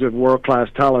a world-class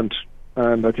talent,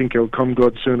 and I think he'll come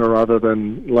good sooner rather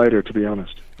than later, to be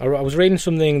honest. I was reading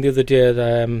something the other day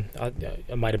that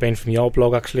it might have been from your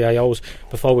blog actually. I always,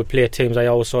 before we play teams, I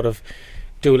always sort of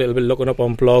do a little bit looking up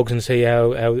on blogs and see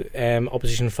how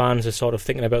opposition fans are sort of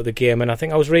thinking about the game. And I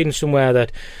think I was reading somewhere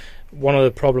that one of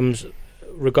the problems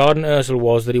regarding Ozil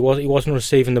was that he wasn't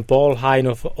receiving the ball high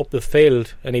enough up the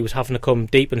field, and he was having to come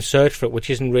deep and search for it, which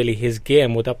isn't really his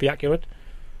game. Would that be accurate?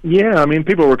 Yeah, I mean,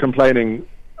 people were complaining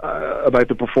about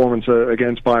the performance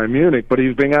against Bayern Munich, but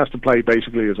he's being asked to play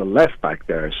basically as a left back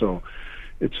there, so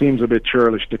it seems a bit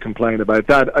churlish to complain about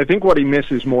that. I think what he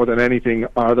misses more than anything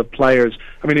are the players.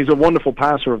 I mean, he's a wonderful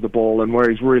passer of the ball, and where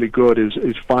he's really good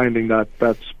is finding that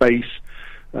space,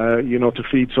 to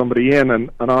feed somebody in. And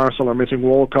Arsenal are missing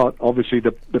Walcott. Obviously,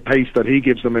 the pace that he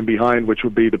gives them in behind, which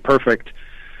would be the perfect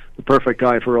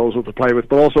guy for Ozil to play with,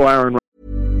 but also Aaron.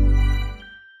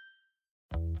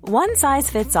 One size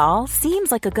fits all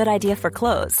seems like a good idea for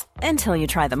clothes until you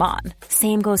try them on.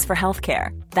 Same goes for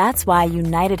healthcare. That's why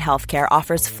United Healthcare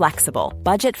offers flexible,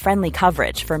 budget-friendly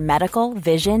coverage for medical,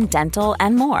 vision, dental,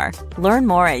 and more. Learn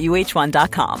more at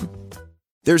UH1.com.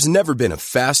 There's never been a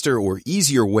faster or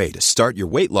easier way to start your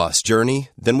weight loss journey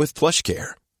than with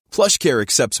PlushCare. PlushCare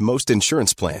accepts most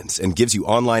insurance plans and gives you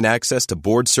online access to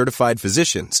board-certified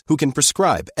physicians who can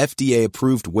prescribe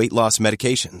FDA-approved weight loss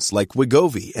medications like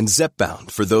Wegovy and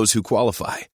Zepbound for those who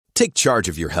qualify. Take charge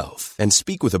of your health and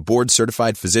speak with a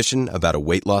board-certified physician about a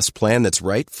weight loss plan that's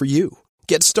right for you.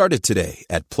 Get started today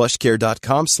at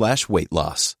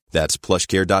plushcare.com/weight-loss. That's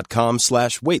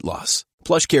plushcare.com/weight-loss.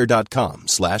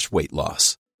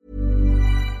 plushcare.com/weight-loss.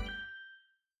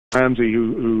 Ramsey,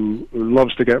 who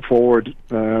loves to get forward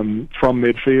from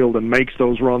midfield and makes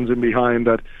those runs in behind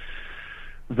that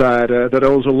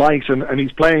Ozil likes, and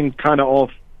he's playing kind of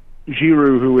off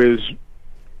Giroud, who is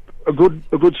a good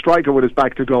striker with his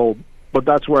back to goal, but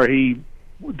that's where he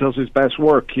does his best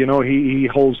work. You know, he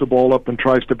holds the ball up and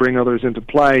tries to bring others into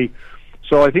play.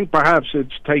 So I think perhaps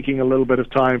it's taking a little bit of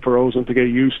time for Ozil to get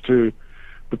used to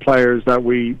the players that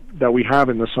we have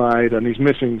in the side, and he's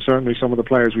missing certainly some of the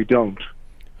players we don't.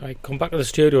 I come back to the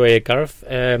studio here, Gareth.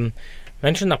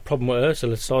 Mentioned that problem with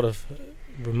Ozil. It sort of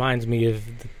reminds me of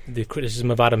the criticism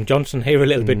of Adam Johnson here a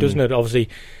little bit, doesn't it? Obviously,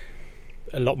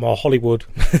 a lot more Hollywood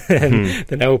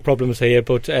than our problems here,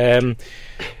 but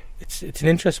it's an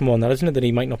interesting one, that, isn't it? That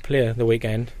he might not play the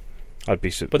weekend. But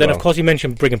then, of course, you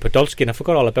mentioned bringing Podolski, and I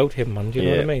forgot all about him, man. Do you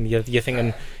know what I mean? You're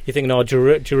thinking, oh,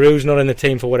 Giroud's not in the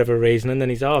team for whatever reason, and then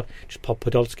he's just pop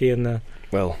Podolski in there.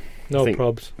 Well, no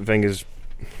probs. Wenger's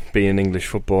been in English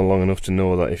football long enough to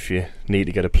know that if you need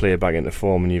to get a player back into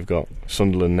form and you've got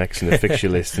Sunderland next in the fixture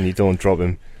list and you don't drop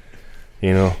him,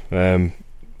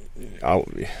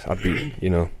 I'd be,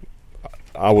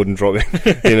 I wouldn't drop him.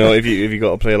 If you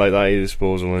got a player like that at your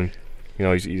disposal, and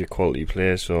he's a quality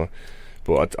player. So,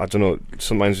 but I don't know.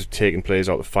 Sometimes with taking players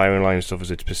out the firing line and stuff,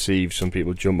 as it's perceived, some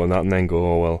people jump on that and then go,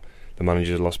 "Oh well, the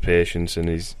manager's lost patience," and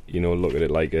he's look at it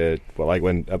like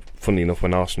when, funnily enough,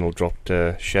 when Arsenal dropped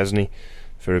Szczesny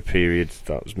for a period,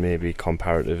 that was maybe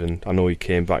comparative, and I know he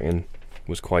came back and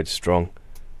was quite strong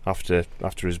after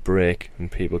his break,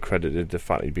 and people credited the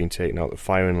fact he'd been taken out the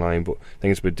firing line. But I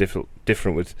think it's a bit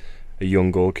different with a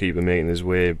young goalkeeper making his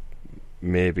way,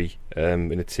 maybe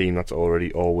in a team that's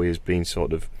already always been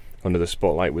sort of under the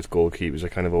spotlight with goalkeepers. I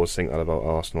kind of always think that about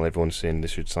Arsenal. Everyone's saying they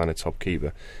should sign a top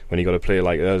keeper. When you got a player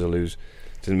like Ozil,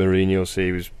 didn't Mourinho say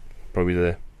he was probably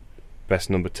the best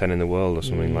number 10 in the world or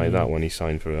something like that when he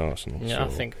signed for Arsenal? Yeah, so I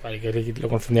think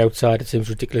looking from the outside, it seems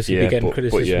ridiculous he'd be getting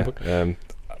criticism.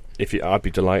 I'd be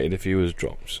delighted if he was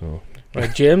dropped. So.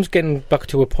 Right, James, getting back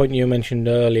to a point you mentioned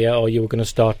earlier, or you were going to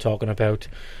start talking about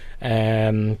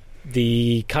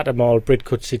the Catamol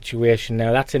Bridcut situation.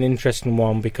 Now, that's an interesting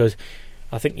one, because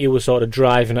I think you were sort of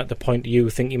driving at the point you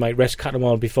think you might rest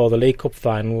Catamol before the League Cup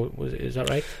final. Is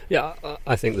that right? Yeah,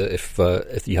 I think that if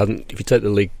you take the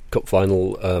League Cup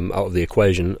final out of the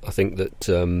equation, I think that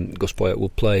Gus Poyet will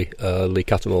play Lee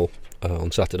Catamol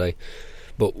on Saturday.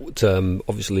 But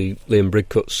obviously Liam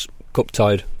Bridcut's cup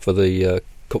tied for the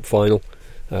cup final,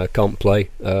 can't play,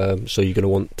 so you're going to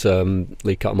want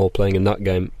Lee Catamol playing in that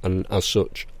game, and as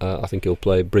such I think he'll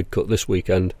play Bridcut this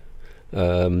weekend,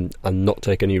 and not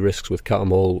take any risks with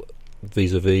Catamol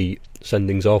vis-a-vis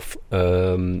sendings off,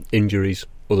 injuries,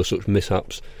 other such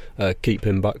mishaps. Keep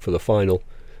him back for the final,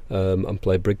 and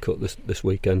play Bridcut this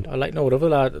weekend. I like to know what the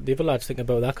other lads think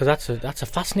about that, because that's a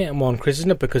fascinating one, Chris,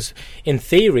 isn't it? Because in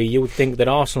theory you would think that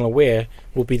Arsenal away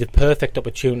would be the perfect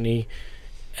opportunity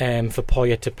for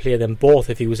Poyet to play them both,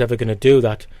 if he was ever going to do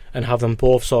that, and have them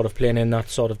both sort of playing in that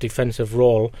sort of defensive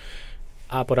role.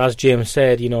 But as James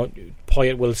said,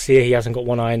 Poyet will say he hasn't got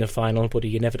one eye in the final, but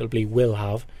he inevitably will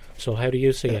have. So how do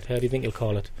you see it? How do you think he'll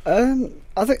call it?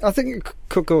 I think it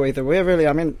could go either way, really.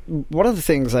 I mean, one of the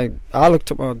things I look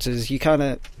towards is you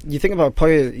think about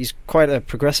Poyet. He's quite a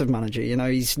progressive manager.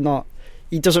 He's not.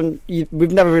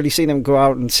 We've never really seen him go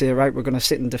out and say, right, we're going to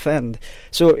sit and defend.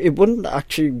 So it wouldn't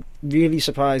actually really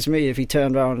surprise me if he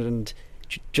turned around and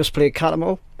just played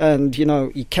Catamol, and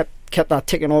he kept that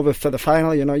ticking over for the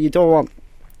final. You don't want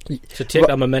to take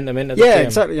that momentum into the game. Yeah,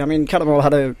 exactly. I mean, Catamol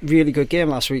had a really good game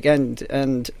last weekend,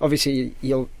 and obviously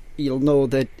you'll know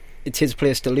that it's his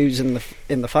place to lose in the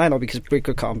final, because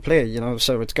Bridcut can't play.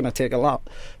 So it's going to take a lot.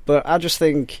 But I just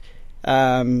think,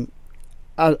 I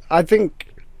think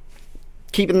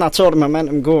keeping that sort of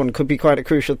momentum going could be quite a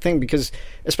crucial thing, because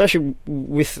especially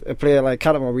with a player like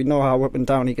Catamol, we know how up and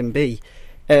down he can be,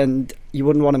 and you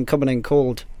wouldn't want him coming in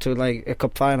cold to like a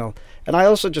cup final. And I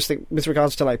also just think, with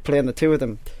regards to like playing the two of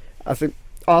them, I think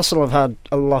Arsenal have had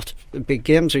a lot of big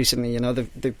games recently.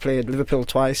 They've played Liverpool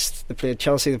twice, they played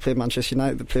Chelsea, they played Manchester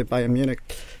United, they played Bayern Munich.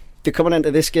 They're coming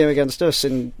into this game against us,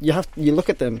 and you look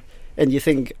at them and you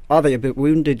think, are they a bit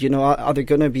wounded? Are they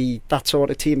going to be that sort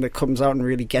of team that comes out and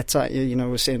really gets at you?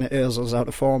 We're saying that Ozil's out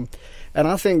of form, and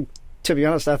I think, to be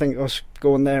honest, I think us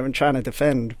going there and trying to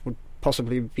defend would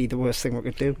possibly be the worst thing we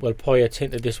could do. Well, Poyet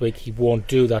hinted this week he won't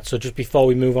do that. So just before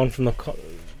we move on from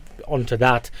onto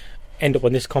that, end up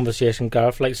on this conversation,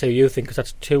 Gareth, like say you think, because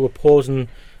that's two opposing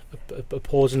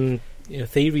opposing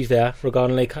theories there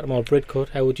regarding Lee Cattermole Bridcut.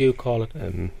 How would you call it?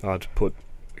 I'd put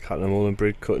Cattermole and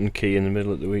Bridcut and Key in the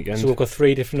middle at the weekend. So we've got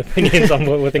three different opinions on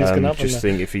where things can happen. Just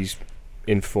think if he's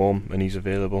in form and he's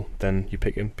available, then you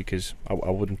pick him, because I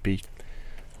wouldn't be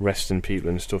resting people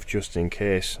and stuff just in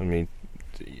case. I mean,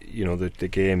 the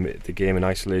game in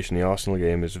isolation, the Arsenal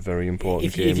game, is a very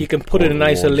important game. If you can put it in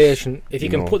isolation, if you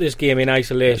can put this game in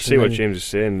isolation, see what James is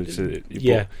saying.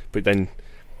 But then,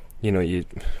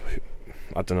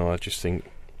 I don't know. I just think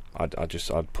I'd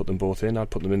put them both in. I'd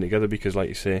put them in together, because, like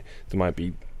you say, they might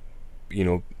be,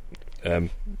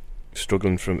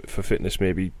 struggling for fitness,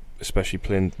 maybe, especially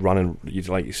playing running.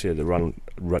 Like you say, they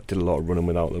did a lot of running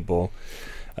without the ball.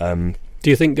 Do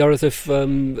you think, Gareth, if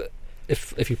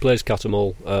he plays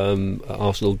Cattermole at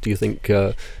Arsenal, do you think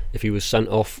if he was sent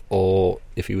off or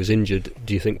if he was injured,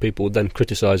 do you think people would then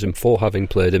criticise him for having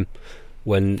played him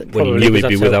when you knew he'd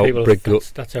be without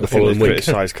Bridcut the following week?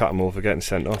 Criticise Cattermole for getting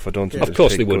sent off. I don't think. Of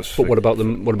course they would. But what about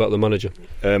the manager?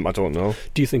 I don't know.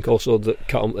 Do you think also that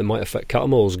it might affect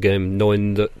Cattermole's game,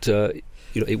 knowing that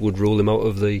it would rule him out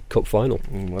of the cup final?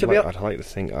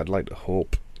 I'd like to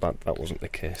hope that wasn't the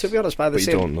case. To be honest, by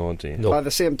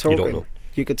the same token,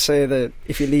 you could say that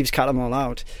if he leaves Cattermole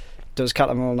out, does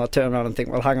Cattermole not turn around and think,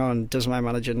 well, hang on, does my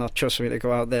manager not trust me to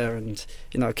go out there and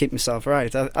keep myself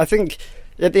right? I think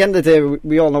at the end of the day,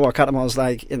 we all know what Cattermole's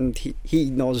like, and he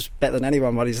knows better than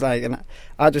anyone what he's like. And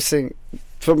I just think,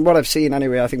 from what I've seen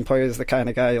anyway, I think Poyer's the kind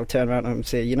of guy who'll turn around and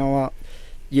say, you know what,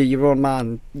 you're your own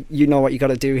man, you know what you got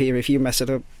to do here. If you mess it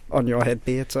up, on your head,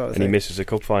 be it, sort of thing. He misses a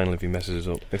cup final if he messes it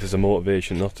up. If there's a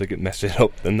motivation not to mess it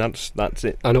up, then that's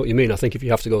it. I know what you mean. I think if you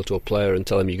have to go to a player and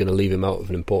tell him you're going to leave him out of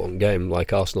an important game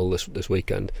like Arsenal this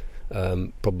weekend,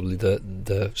 probably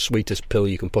the sweetest pill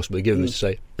you can possibly give him is to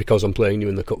say, because I'm playing you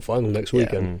in the cup final next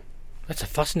weekend. That's a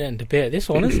fascinating debate, this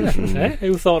one, isn't it?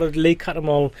 Who thought a Lee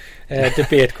Cattermole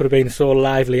debate could have been so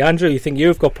lively? Andrew, you think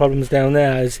you've got problems down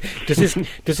there? Does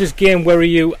this game worry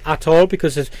you at all?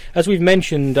 Because as we've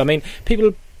mentioned, I mean,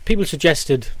 people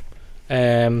suggested,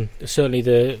 certainly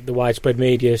the widespread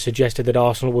media suggested that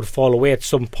Arsenal would fall away at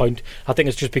some point. I think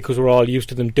it's just because we're all used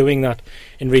to them doing that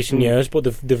in recent years, but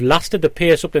they've lasted the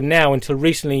pace up to now until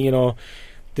recently.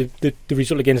 The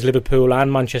result against Liverpool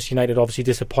and Manchester United obviously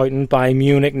disappointing. Bayern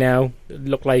Munich now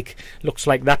looks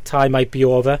like that time might be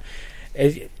over.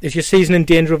 Is your season in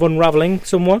danger of unravelling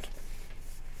somewhat?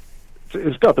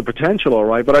 It's got the potential, all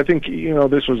right, but I think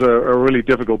this was a really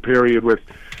difficult period with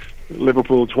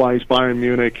Liverpool twice, Bayern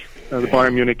Munich. The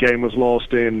Bayern Munich game was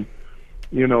lost in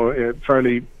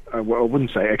fairly I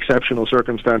wouldn't say exceptional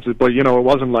circumstances, but it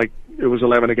wasn't like it was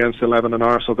 11 against 11 and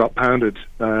Arsenal got pounded.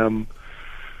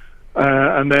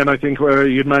 And then I think where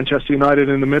you had Manchester United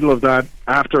in the middle of that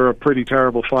after a pretty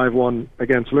terrible 5-1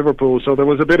 against Liverpool, so there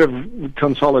was a bit of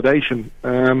consolidation.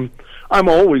 I'm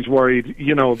always worried,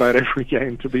 about every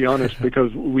game, to be honest,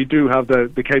 because we do have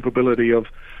the capability of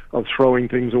throwing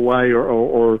things away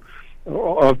or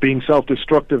of being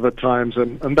self-destructive at times,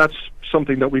 and that's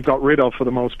something that we've got rid of for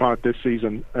the most part this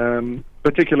season,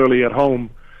 particularly at home.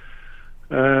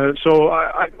 So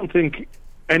I don't think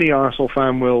any Arsenal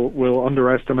fan will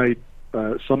underestimate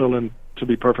Sunderland. To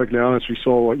be perfectly honest, we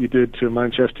saw what you did to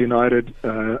Manchester United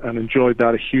and enjoyed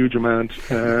that a huge amount.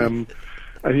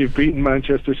 And you've beaten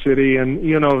Manchester City, and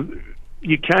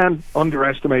you can't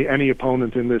underestimate any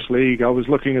opponent in this league. I was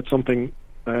looking at something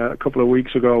a couple of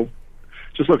weeks ago,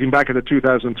 just looking back at the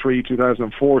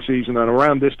 2003-2004 season, and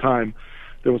around this time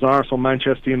there was Arsenal,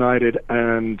 Manchester United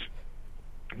and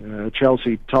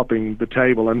Chelsea topping the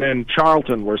table, and then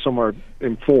Charlton were somewhere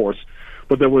in fourth,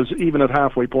 but there was, even at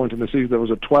halfway point in the season, there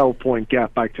was a 12-point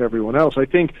gap back to everyone else. I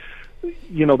think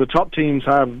the top teams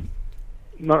have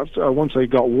not, I won't say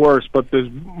got worse, but there's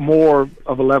more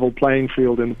of a level playing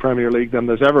field in the Premier League than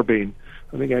there's ever been.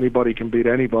 I think anybody can beat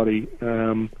anybody,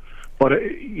 but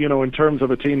in terms of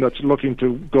a team that's looking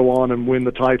to go on and win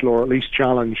the title, or at least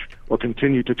challenge or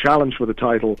continue to challenge for the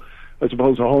title, I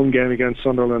suppose a home game against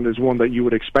Sunderland is one that you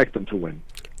would expect them to win.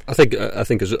 I think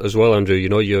as well, Andrew. You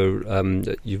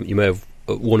may have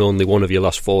won only one of your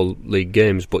last 4 league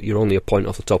games, but you're only a point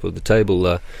off the top of the table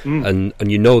there,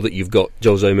 and you know that you've got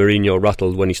Jose Mourinho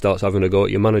rattled when he starts having a go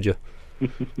at your manager.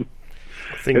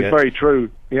 It's very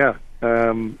true. Yeah,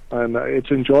 and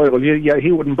it's enjoyable. Yeah,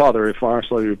 he wouldn't bother if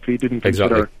he didn't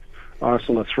consider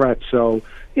Arsenal a threat. So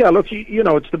yeah, look,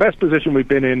 it's the best position we've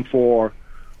been in for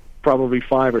probably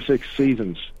 5 or 6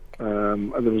 seasons. There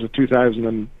was a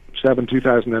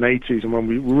 2007-2008 season when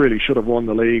we really should have won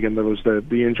the league, and there was the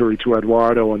injury to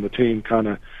Eduardo, and the team kind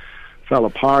of fell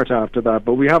apart after that.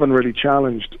 But we haven't really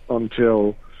challenged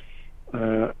until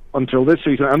until this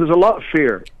season. And there's a lot of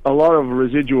fear, a lot of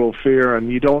residual fear,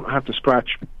 and you don't have to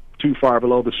scratch too far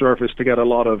below the surface to get a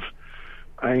lot of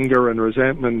anger and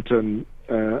resentment and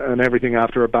everything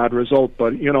after a bad result.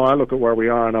 But I look at where we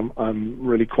are, and I'm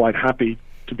really quite happy,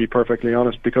 to be perfectly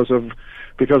honest, because of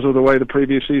the way the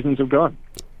previous seasons have gone.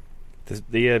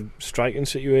 The striking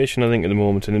situation, I think, at the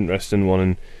moment, an interesting one.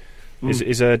 And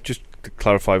is just to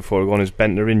clarify before we go on, is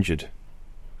Bentner injured?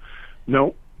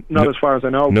 No, not as far as I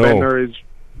know. No. Bentner is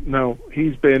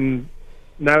he's been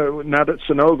now that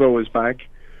Sanogo is back,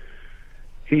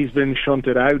 he's been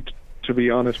shunted out, to be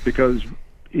honest, because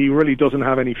he really doesn't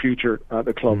have any future at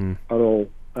the club at all.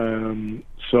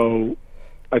 So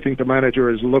I think the manager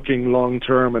is looking long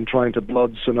term and trying to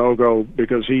blood Sanogo,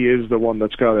 because he is the one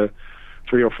that's got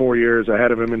 3 or 4 years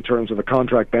ahead of him in terms of a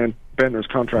contract. Bentner's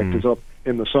contract is up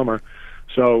in the summer,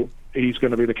 so he's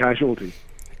going to be the casualty.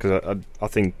 Because I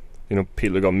think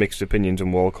people have got mixed opinions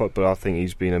on Walcott, but I think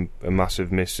he's been a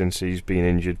massive miss since he's been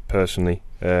injured. Personally,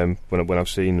 when I've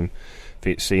seen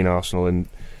Arsenal, and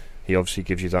he obviously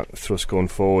gives you that thrust going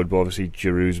forward. But obviously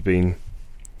Giroud's been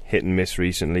hit and miss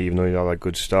recently, even though he had a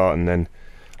good start. And then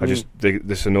the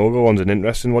Sanogo one's an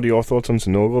interesting. What are your thoughts on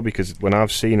Sanogo? Because when I've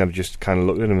just kind of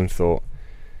looked at him and thought,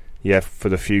 yeah, for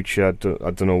the future, I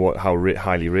don't know how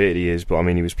highly rated he is, but I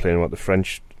mean, he was playing the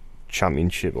French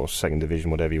Championship or second division,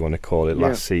 whatever you want to call it,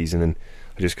 last season, and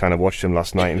I just kind of watched him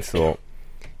last night and thought,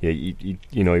 yeah, he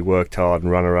worked hard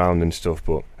and ran around and stuff,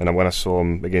 and when I saw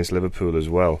him against Liverpool as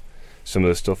well, some of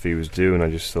the stuff he was doing,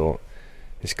 I just thought,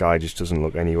 this guy just doesn't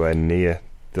look anywhere near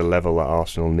the level that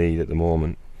Arsenal need at the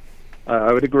moment.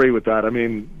 I would agree with that. I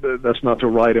mean, that's not to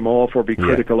write him off or be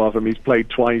critical of him. He's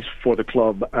played twice for the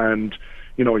club, and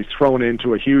he's thrown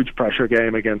into a huge pressure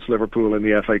game against Liverpool in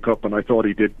the FA Cup, and I thought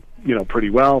he did pretty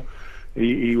well.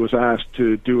 He was asked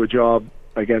to do a job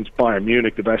against Bayern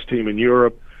Munich, the best team in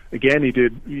Europe. Again, he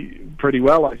did pretty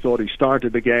well. I thought he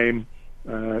started the game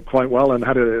quite well and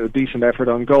had a decent effort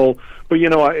on goal. But,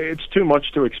 it's too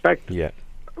much to expect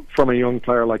from a young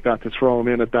player like that, to throw him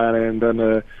in at that end. And,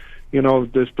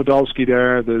 there's Podolski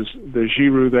there, there's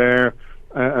Giroud there,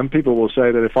 and people will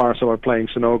say that if Arsenal are playing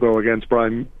Sanogo against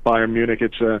Bayern Munich,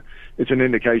 it's an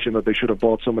indication that they should have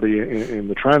bought somebody in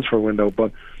the transfer window.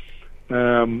 But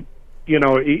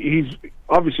he's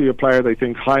obviously a player they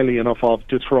think highly enough of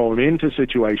to throw him into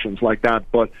situations like that,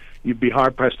 but you'd be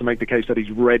hard pressed to make the case that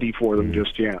he's ready for them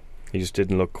just yet. He just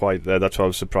didn't look quite there. That's why I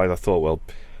was surprised. I thought, well,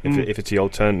 if it's the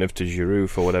alternative to Giroud,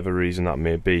 for whatever reason that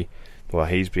may be, well,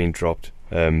 he's been dropped.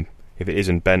 If it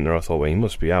isn't Bentner, I thought, well, he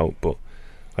must be out. But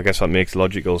I guess that makes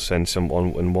logical sense in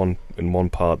one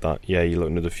part, that you're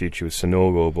looking at the future with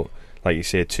Sanogo, but like you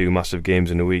say, 2 massive games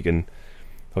in a week, and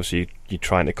obviously you're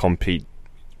trying to compete.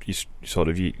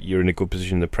 You're in a good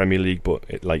position in the Premier League,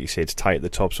 but like you say, it's tight at the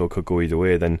top, so it could go either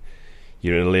way. Then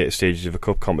you're in the later stages of a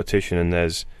cup competition, and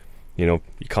there's you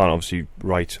can't obviously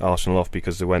write Arsenal off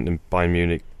because they went to Bayern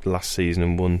Munich last season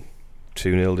and won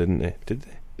 2-0, didn't they? Did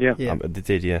they? Yeah, they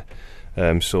did. Yeah.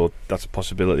 So that's a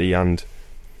possibility, and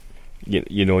you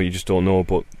just don't know.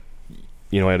 But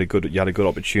you had a good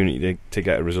opportunity to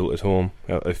get a result at home.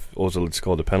 If Ozil had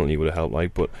scored a penalty, would have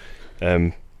helped. But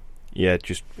I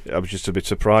was just a bit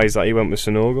surprised that he went with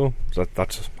Sanogo.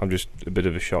 I'm just a bit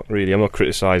of a shock, really. I'm not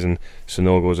criticising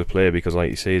Sanogo as a player, because, like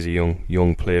you say, he's a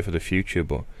young player for the future.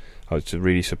 But it's a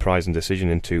really surprising decision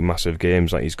in 2 massive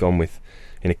games that he's gone with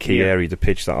in a key area, the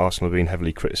pitch that Arsenal have been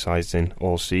heavily criticised in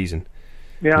all season.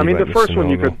 Yeah, I mean, the first one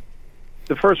you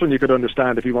could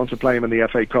understand if he wants to play him in the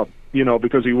FA Cup,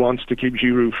 because he wants to keep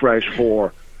Giroud fresh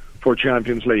for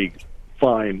Champions League.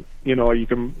 Fine, you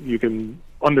can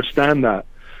understand that,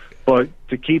 but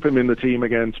to keep him in the team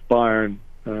against Bayern,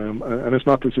 and it's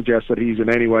not to suggest that he's in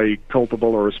any way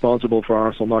culpable or responsible for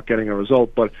Arsenal not getting a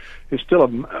result, but it's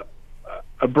still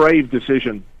a brave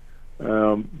decision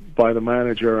by the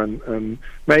manager, and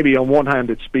maybe on one hand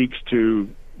it speaks to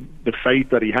the faith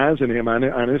that he has in him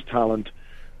and his talent,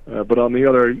 but on the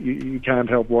other, you can't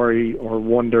help worry or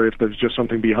wonder if there's just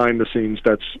something behind the scenes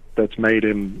that's made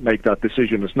him make that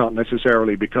decision. It's not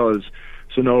necessarily because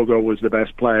Sanogo was the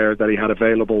best player that he had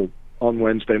available on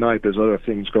Wednesday night. There's other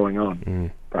things going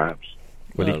on, perhaps.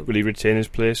 Will he retain his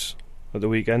place at the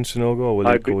weekend, Sanogo, or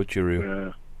will he go with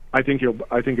Giroud? I think he'll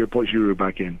put Giroud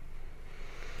back in.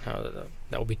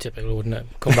 That would be typical, wouldn't it?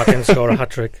 Come back and score a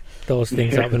hat-trick. Those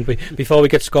things happen. Before we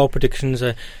get score predictions,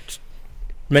 just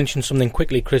mention something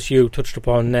quickly, Chris, you touched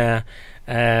upon there.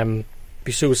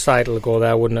 Be suicidal to go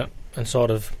there, wouldn't it? And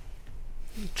sort of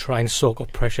try and soak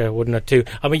up pressure, wouldn't it, too?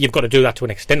 I mean, you've got to do that to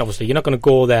an extent, obviously. You're not going to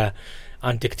go there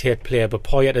and dictate play, but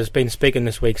Poyet has been speaking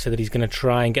this week, said that he's going to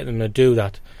try and get them to do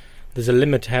that. There's a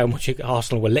limit to how much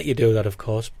Arsenal will let you do that, of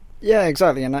course. Yeah,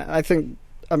 exactly. And I think,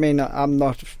 I'm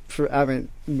not.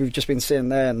 We've just been saying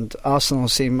there, and Arsenal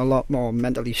seem a lot more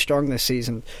mentally strong this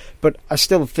season. But I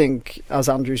still think, as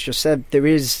Andrew's just said,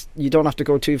 you don't have to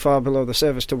go too far below the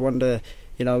surface to wonder,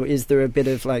 is there a bit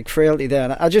of frailty there?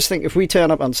 And I just think if we turn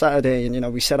up on Saturday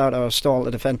and we set out our stall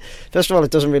to defend, first of all,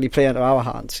 it doesn't really play into our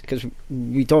hands because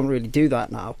we don't really do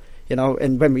that now.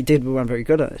 And when we did, we weren't very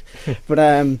good at it. But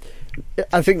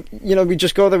I think, we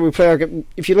just go there, we play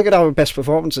if you look at our best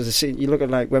performances, you look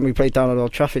at when we played down at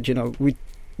Old Trafford,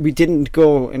 we didn't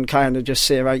go and kind of just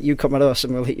say, right, you come at us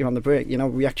and we'll hit you on the break.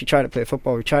 We actually tried to play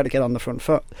football, we tried to get on the front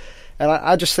foot. And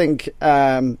I just think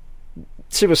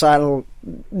suicidal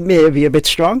may be a bit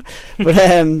strong, but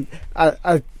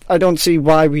I don't see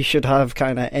why we should have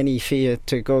kind of any fear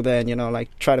to go there and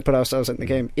try to put ourselves in the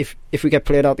game. If we get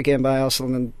played out the game by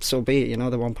Arsenal, then so be it.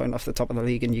 They're 1 point off the top of the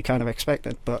league and you kind of expect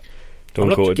it, but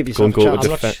don't go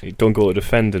to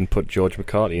defend and put George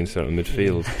McCarthy in centre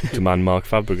midfield to man Mark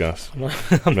Fabregas.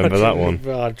 Remember that one?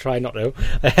 I'll try not to.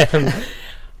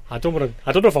 I don't know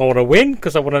if I want to win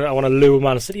because I want to lure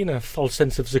Man City in a false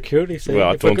sense of security. So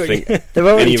well, I don't think they're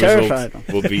already terrified.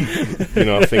 Will be.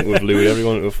 I think we've lured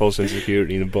everyone into a false sense of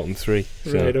security in the bottom three.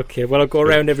 So. Right. Okay. Well, I'll go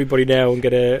around everybody now and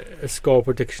get a score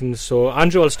prediction. So,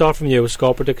 Andrew, I'll start from you. A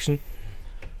score prediction.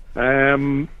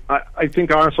 I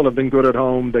think Arsenal have been good at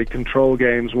home. They control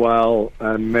games well,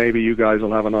 and maybe you guys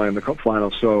will have an eye on the cup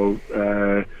final. So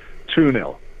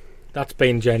 2-0. That's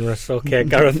been generous. Okay,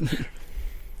 Gareth.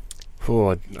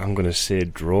 I'm going to say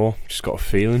draw. Just got a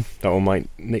feeling that one might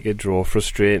nick a draw.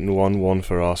 Frustrating 1-1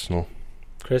 for Arsenal.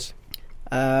 Chris?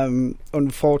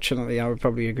 Unfortunately, I would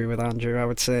probably agree with Andrew. I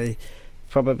would say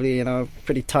probably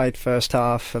pretty tight first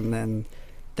half, and then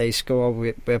they score.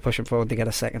 We're pushing forward to get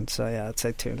a second. So yeah, I'd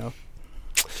say 2-0.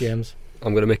 James?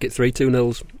 I'm going to make it 3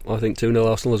 2-0s. I think 2-0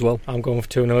 Arsenal as well. I'm going for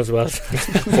 2-0 as well.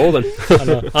 4 then. I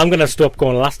know. I'm going to stop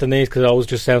going last in these because it always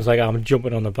just sounds like I'm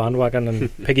jumping on the bandwagon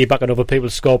and piggybacking other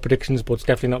people's score predictions, but it's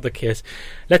definitely not the case.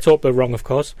 Let's hope they're wrong, of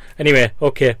course. Anyway,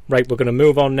 okay, right, we're going to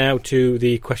move on now to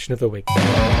the question of the week.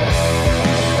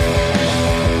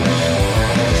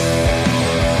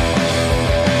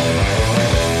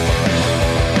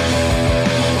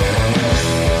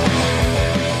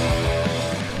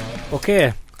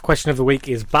 Okay, question of the week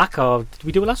is back. Or did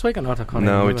we do it last week or not? I can't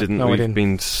No, remember. we didn't. No, we We've didn't.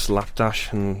 been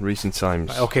slapdash in recent times.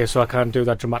 Right, okay, so I can't do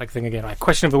that dramatic thing again. Right,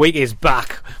 question of the week is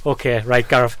back. Okay, right,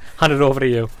 Gareth, hand it over to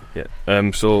you.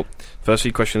 Yeah. So,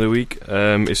 firstly, question of the week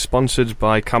is sponsored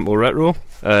by Campo Retro,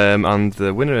 and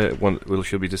the winner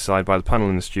should be decided by the panel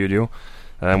in the studio.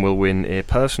 Will win a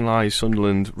personalised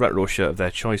Sunderland retro shirt of their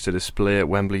choice to display at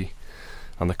Wembley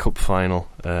on the cup final.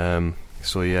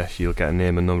 So yeah, you'll get a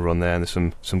name and number on there, and there's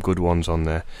some good ones on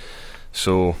there.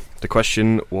 So the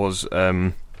question was,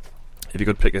 if you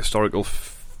could pick a historical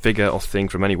figure or thing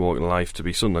from any walk in life to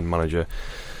be Sunderland manager,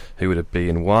 who would it be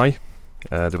and why?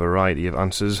 The variety of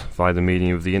answers via the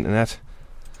medium of the internet.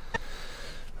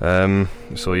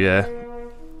 So yeah,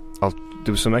 I'll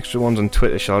do some extra ones on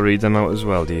Twitter. Shall I read them out as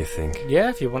well, do you think?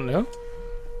 Yeah, if you want to.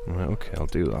 Right, okay, I'll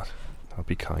do that. I'll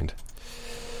be kind.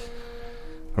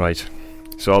 Right.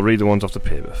 So I'll read the ones off the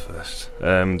paper first.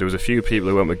 There was a few people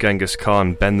who went with Genghis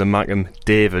Khan, Ben the Mackem,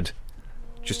 David.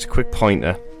 Just a quick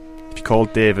pointer. If you call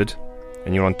David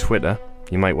and you're on Twitter,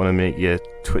 you might want to make your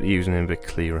Twitter username a bit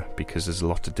clearer because there's a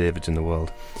lot of Davids in the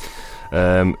world.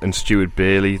 And Stuart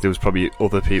Bailey, there was probably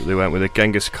other people who went with it.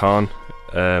 Genghis Khan,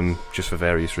 just for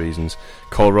various reasons.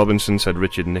 Cole Robinson said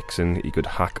Richard Nixon, he could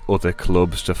hack other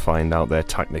clubs to find out their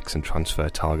tactics and transfer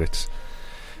targets.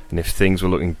 And if things were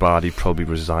looking bad, he'd probably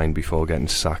resign before getting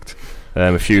sacked.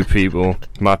 A few people,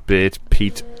 Matt Bate,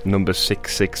 Pete number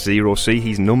 660. See,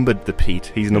 he's numbered the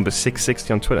Pete. He's number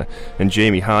 660 on Twitter. And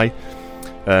Jamie High,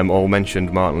 all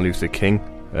mentioned Martin Luther King.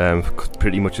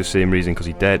 Pretty much the same reason, because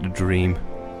he dared to dream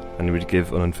and he would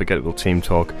give an unforgettable team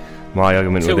talk. My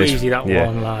argument too with this, easy that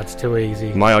one, lads. Too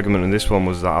easy. My argument on this one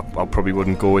was that I probably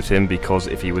wouldn't go with him because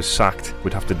if he was sacked,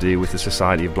 we'd have to deal with the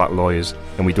Society of Black Lawyers,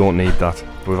 and we don't need that.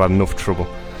 We've had enough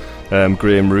trouble.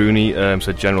 Graham Rooney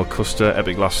said General Custer,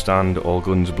 Epic Last Stand, All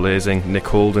Guns Blazing. Nick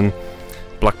Holden,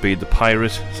 Blackbeard the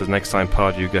Pirate, says next time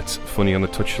Pardew gets funny on the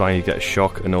touchline, you get a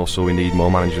shock, and also we need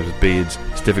more managers with beards.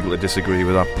 It's difficult to disagree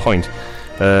with that point.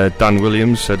 Dan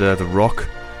Williams said The Rock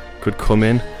could come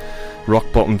in. Rock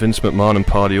Bottom, Vince McMahon and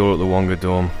Pardew all at the Wonga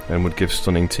Dome and would give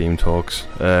stunning team talks.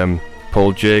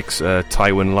 Paul Jakes,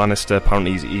 Tywin Lannister,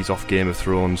 apparently he's off Game of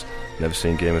Thrones. Never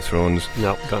seen Game of Thrones.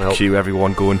 No, can't help. Cue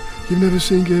everyone going, you've never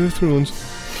seen Game of Thrones?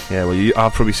 Yeah, well,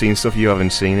 I've probably seen stuff you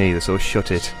haven't seen either, so shut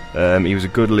it. He was a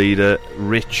good leader,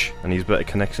 rich, and he's better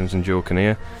connections than Joe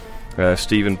Kinnear.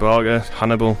 Stephen Barker,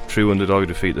 Hannibal, true underdog,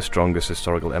 defeat the strongest,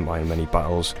 historical empire in many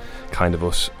battles. Kind of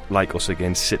us, like us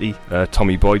against City.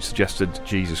 Tommy Boyd suggested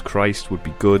Jesus Christ would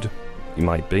be good. He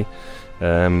might be.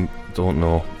 Don't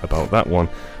know about that one.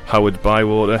 Howard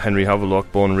Bywater, Henry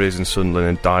Havelock, born and raised in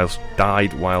Sunderland, and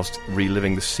died whilst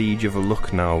reliving the siege of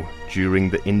Lucknow during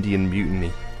the Indian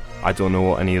Mutiny. I don't know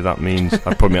what any of that means.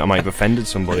 I might have offended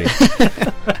somebody.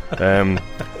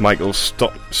 Michael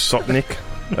Sotnick,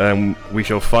 we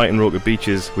shall fight in Roker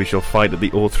Beaches, we shall fight at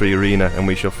the O3 Arena, and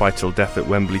we shall fight till death at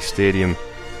Wembley Stadium.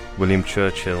 William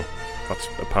Churchill. That's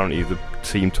apparently the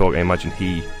team talk I imagine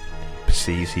he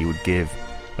perceives he would give.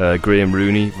 Graham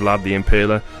Rooney, Vlad the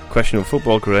Impaler, questionable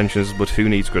football credentials, but who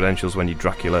needs credentials when you're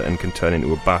Dracula and can turn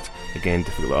into a bat? Again,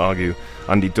 difficult to argue.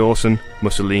 Andy Dawson,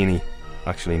 Mussolini.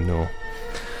 Actually, no.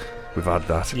 We've had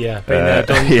that. Yeah, been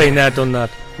there, done that.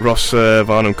 Ross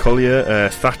Varnum Collier,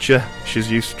 Thatcher,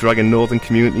 she's used to dragging northern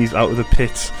communities out of the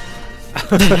pits.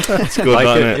 That's good, like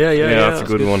isn't it? Yeah, that's a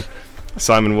good one.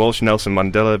 Simon Walsh, Nelson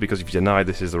Mandela, because if you deny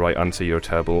this is the right answer, you're a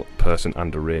terrible person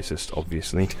and a racist,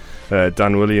 obviously.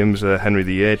 Dan Williams, Henry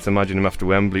VIII, imagine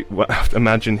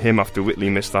him after Whitley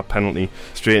missed that penalty,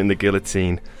 straight in the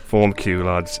guillotine. Form Q,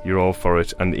 lads, you're all for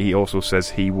it. And he also says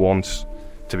he wants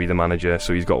to be the manager,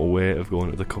 so he's got a way of going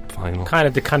to the cup final. Kind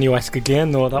of Di Canio-esque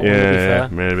again, though, that one would be fair.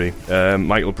 Maybe.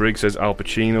 Michael Briggs says Al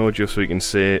Pacino, just so he can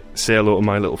say hello to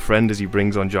my little friend as he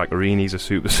brings on Jack Arini's a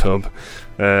super sub.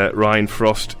 Ryan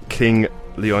Frost, King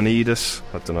Leonidas,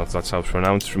 I don't know if that's how it's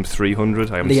pronounced, from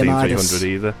 300. I haven't Leonidas. seen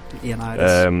 300 either.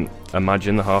 Leonidas.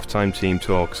 Imagine the halftime team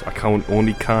talks. I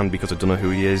only can because I don't know who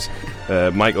he is.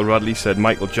 Michael Radley said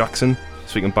Michael Jackson,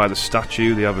 so we can buy the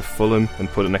statue they have at Fulham and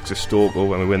put it next to Stoker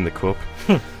when we win the cup.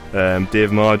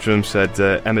 Dave Marjoram said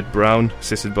Emmett Brown,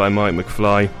 assisted by Mike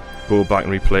McFly, go back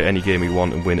and replay any game we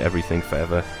want and win everything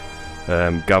forever.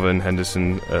 Gavin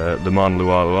Henderson, Le Mans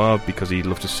Loire, because he'd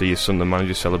love to see his son, the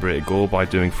manager, celebrate a goal by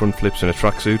doing front flips in a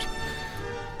tracksuit.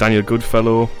 Daniel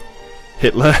Goodfellow,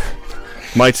 Hitler,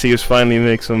 might see us finally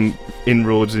make some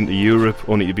inroads into Europe,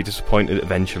 only to be disappointed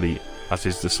eventually, as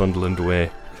is the Sunderland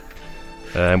way.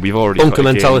 We've already bunker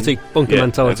mentality.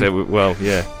 Mentality. Well,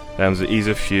 yeah. There's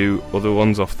a few other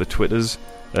ones off the Twitters.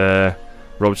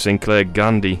 Robert Sinclair,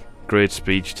 Gandhi, great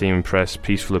speech, team impressed,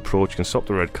 peaceful approach, can stop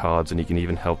the red cards, and he can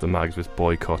even help the Mags with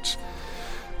boycotts.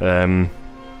 Robert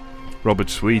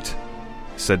Sweet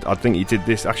said, I think he did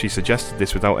this, actually suggested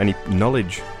this without any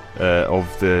knowledge of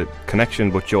the connection,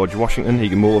 but George Washington, he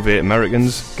can motivate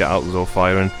Americans, get out the door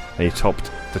firing, and he topped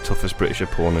the toughest British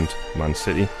opponent, Man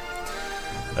City.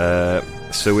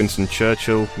 Sir Winston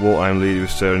Churchill, wartime leader with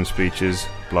stirring speeches,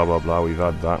 blah blah blah, we've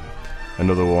had that.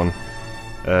 Another one,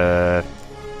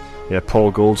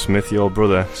 Paul Goldsmith, your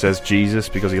brother, says Jesus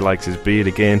because he likes his beard.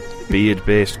 Again, beard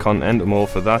based content, I'm all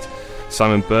for that.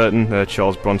 Simon Burton,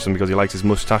 Charles Bronson because he likes his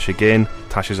moustache. Again,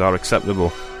 tashes are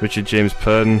acceptable. Richard James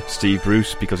Purden, Steve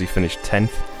Bruce because he finished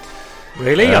 10th.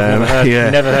 Really? I've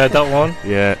never heard that one.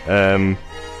 Yeah.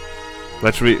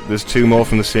 Let's read. There's two more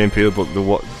from the same people,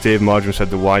 but Dave Marjoram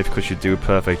said the wife could do a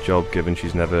perfect job, given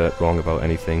she's never wrong about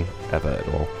anything ever at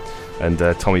all. And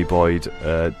Tommy Boyd,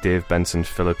 Dave Benson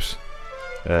Phillips,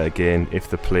 again, if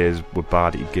the players were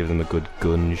bad, he'd give them a good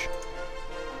gunge.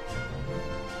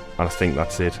 And I think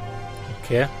that's it.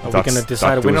 Okay, are we going to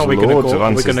decide a winner? Are we going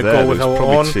to go with our own?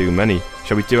 Probably too many.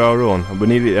 Shall we do our own? We're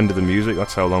near the end of the music.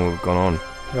 That's how long we've gone on.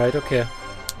 Right. Okay.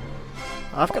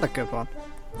 I've got a good one.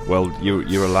 Well,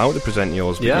 you're allowed to present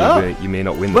yours, but you may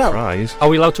not win the prize. Are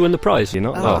we allowed to win the prize? You're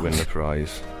not allowed to win the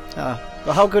prize.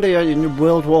 Well, how good are you in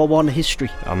World War I history?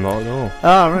 I'm not at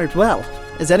all. Right, well,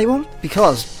 is anyone?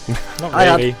 Because not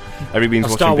really.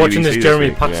 Everybody's start watching this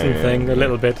Jeremy Paxton thing a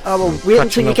little bit. Well, wait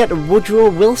until you get to Woodrow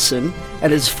Wilson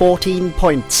and his 14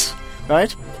 points,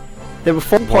 right? There were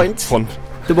 4 points.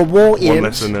 There were war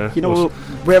aims,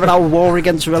 we're in our war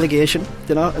against relegation,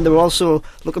 and they were also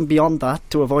looking beyond that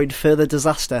to avoid further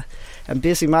disaster. And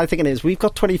basically my thinking is, we've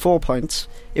got 24 points.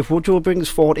 If Woodrow brings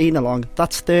 14 along,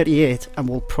 that's 38, and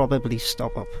we'll probably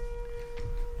stop up.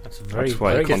 That's very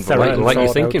I like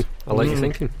your thinking. I like your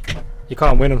thinking. You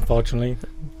can't win, unfortunately,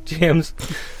 James.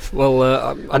 Well,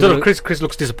 I don't know. Chris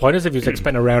looks disappointed if he was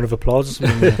expecting a round of applause or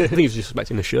something. I think he was just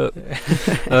expecting a shirt.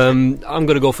 I'm going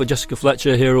to go for Jessica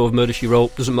Fletcher, hero of Murder, She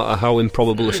Wrote. Doesn't matter how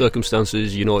improbable the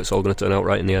circumstances, it's all going to turn out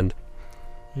right in the end.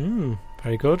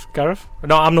 Very good. Gareth?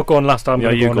 No, I'm not going last. I'm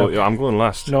going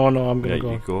last. No, I'm going to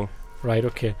go. You go. Right,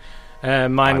 okay.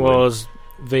 Mine was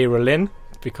Vera Lynn,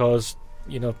 because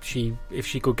if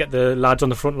she could get the lads on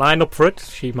the front line up for it,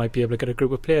 she might be able to get a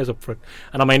group of players up for it.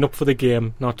 And I mean up for the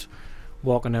game, not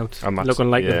walking out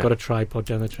looking like they've got a tripod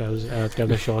down their trousers, down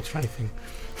their shorts or anything.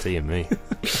 Dear me.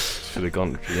 Should have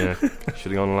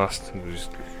gone last. We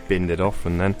just binned it off,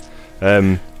 and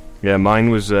then mine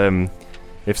was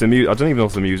if the I don't even know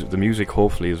if the music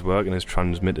hopefully is working, is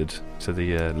transmitted to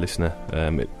the listener.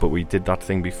 But we did that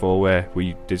thing before where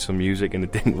we did some music and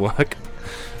it didn't work,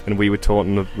 and we were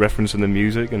referencing the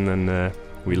music, and then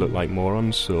we looked like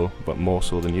morons. But more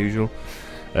so than usual.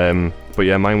 But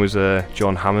yeah, mine was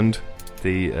John Hammond,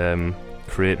 the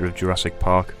creator of Jurassic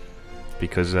Park,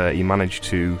 because he managed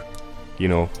to,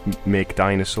 make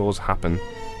dinosaurs happen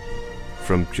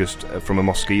from a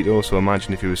mosquito. So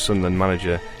imagine if he was Sunderland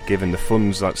manager, given the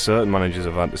funds that certain managers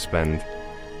have had to spend,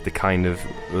 the kind of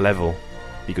level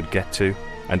he could get to,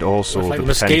 and also like the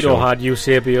mosquito potential. had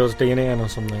Eusebio's DNA in or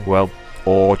something. Well,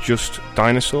 or just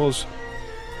dinosaurs.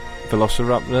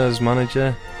 Velociraptor as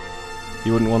manager,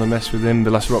 you wouldn't want to mess with him.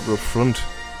 Velociraptor up front,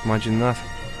 imagine that.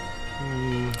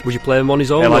 Would you play him on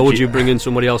his own, or would you bring in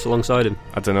somebody else alongside him?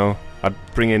 I don't know. I'd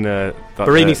bring in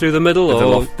Barini through the middle,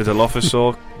 or the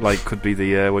Dilophosaur, could be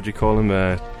the what do you call him,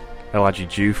 El Hadji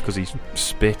Diouf, because he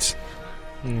spits.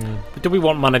 But do we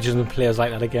want managers and players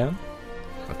like that again?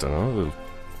 I don't know.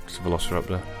 It's a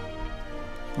Velociraptor.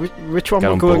 Which one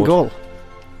will go in goal?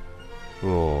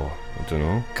 Oh, I don't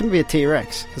know. Couldn't be a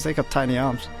T-Rex because they got tiny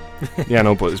arms. Yeah,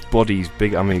 no, but his body's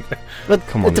big. I mean, but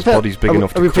come on, his body's big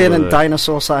enough to Are we playing in the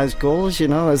dinosaur-sized goals,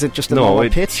 Is it just a normal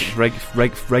pitch?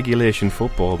 Regulation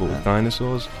football, but with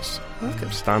dinosaurs.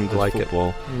 Standard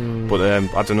football. But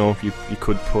I don't know if you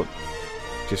could put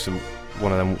just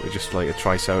one of them, just like a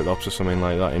Triceratops or something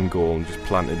like that in goal, and just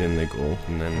plant it in the goal,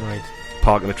 and then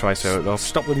parking the Triceratops.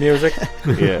 Stop the music.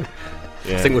 Yeah.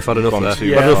 I think we've had enough there.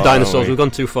 We've had enough dinosaurs. We've gone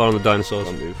too far on the dinosaurs.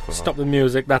 Stop the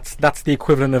music. That's the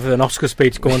equivalent of an Oscar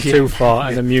speech going too far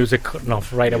and the music cutting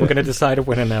off. Right, and we're going to decide a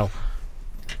winner now.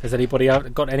 Has anybody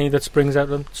got any that springs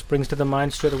to the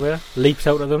mind straight away? Leaps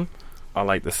out of them? I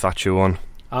like the Thatcher one.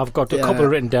 I've got a couple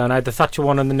written down. I had the Thatcher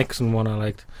one and the Nixon one I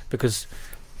liked, because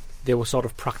they were sort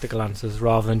of practical answers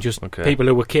rather than just people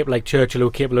who were capable, like Churchill, who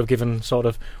were capable of giving sort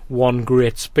of one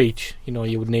great speech.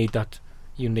 You would need that.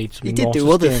 You need something. He did do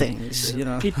other things, He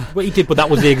did, but that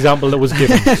was the example that was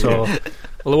given. So,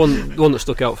 well, the one that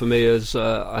stuck out for me is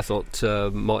I thought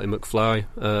Marty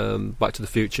McFly, Back to the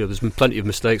Future. There's been plenty of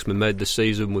mistakes been made this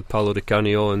season with Paolo Di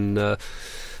Canio and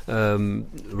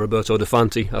Roberto De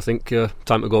Fanti. I think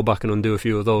time to go back and undo a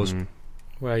few of those.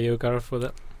 Where are you, Gareth, with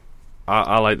it?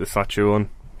 I like the Thatcher one.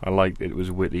 I liked it was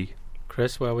witty.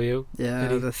 Chris, where were you? Yeah,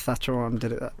 the Thatcher one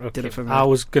did it for me.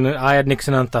 I had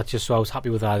Nixon and Thatcher, so I was happy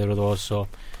with either of those. So,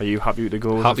 are you happy to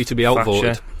go? Happy to be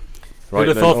outvoted. Right, I'd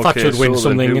have thought Thatcher would win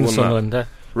something in Sunderland.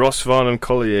 Ross Farnham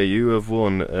Collier, you have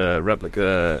won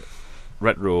replica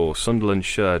retro Sunderland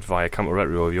shirt via Camper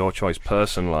Retro of your choice.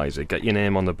 Personalise it. Get your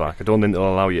name on the back. I don't think they'll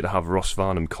allow you to have Ross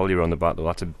Farnham Collier on the back, though.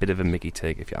 That's a bit of a Mickey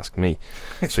take, if you ask me.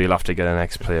 So you'll have to get an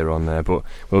ex-player on there. But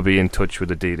we'll be in touch with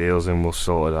the details, and we'll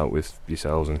sort it out with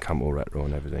yourselves and Camper Retro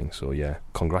and everything. So yeah,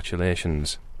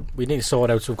 congratulations. We need to sort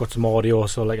it out so we've got some audio,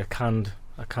 so like a canned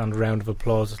round of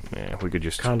applause. Yeah, we could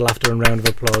just canned laughter and round of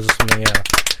applause or something. Yeah,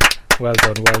 well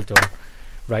done.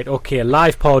 Right, okay,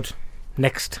 live pod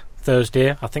next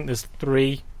Thursday. I think there's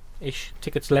 3-ish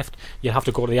tickets left. You'll have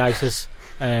to go to the ISIS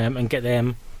and get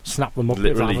them, snap them up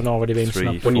if they haven't already been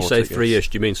snapped. When you say 3-ish,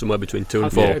 do you mean somewhere between 2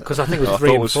 and 4? Because I think it was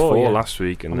 3 and 4. Last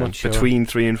week, and then between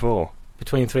 3 and 4.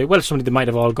 Between 3. Well, somebody they might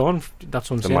have all gone.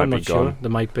 That's what I'm saying. I'm not sure. There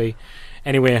might be.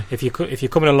 Anyway, if you're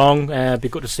coming along, be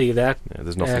good to see you there. Yeah,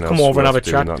 there's nothing else. Come over and have a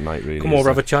chat. That night, really, come over,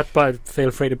 have a chat. But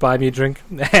feel free to buy me a drink.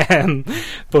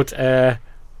 But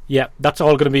yeah, that's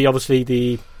all going to be obviously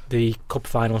the cup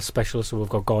final special. So we've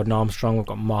got Gordon Armstrong, we've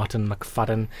got Martin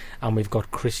McFadden, and we've got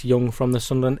Chris Young from the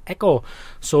Sunderland Echo.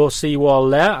 So see you all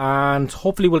there, and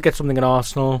hopefully we'll get something in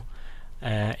Arsenal.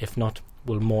 If not,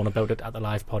 we'll moan about it at the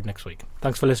live pod next week.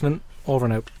 Thanks for listening. Over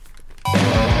and out.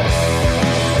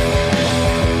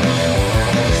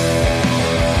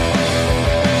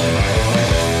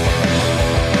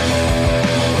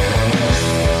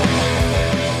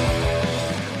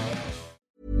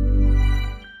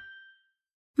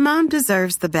 Mom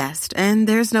deserves the best, and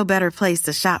there's no better place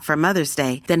to shop for Mother's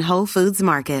Day than Whole Foods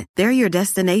Market. They're your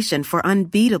destination for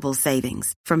unbeatable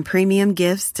savings, from premium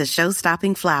gifts to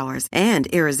show-stopping flowers and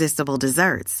irresistible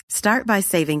desserts. Start by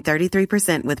saving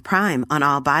 33% with Prime on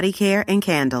all body care and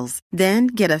candles. Then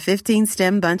get a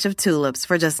 15-stem bunch of tulips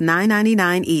for just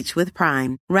 $9.99 each with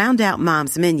Prime. Round out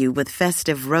Mom's menu with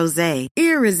festive rosé,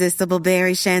 irresistible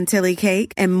berry chantilly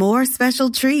cake, and more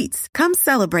special treats. Come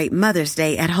celebrate Mother's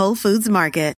Day at Whole Foods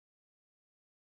Market.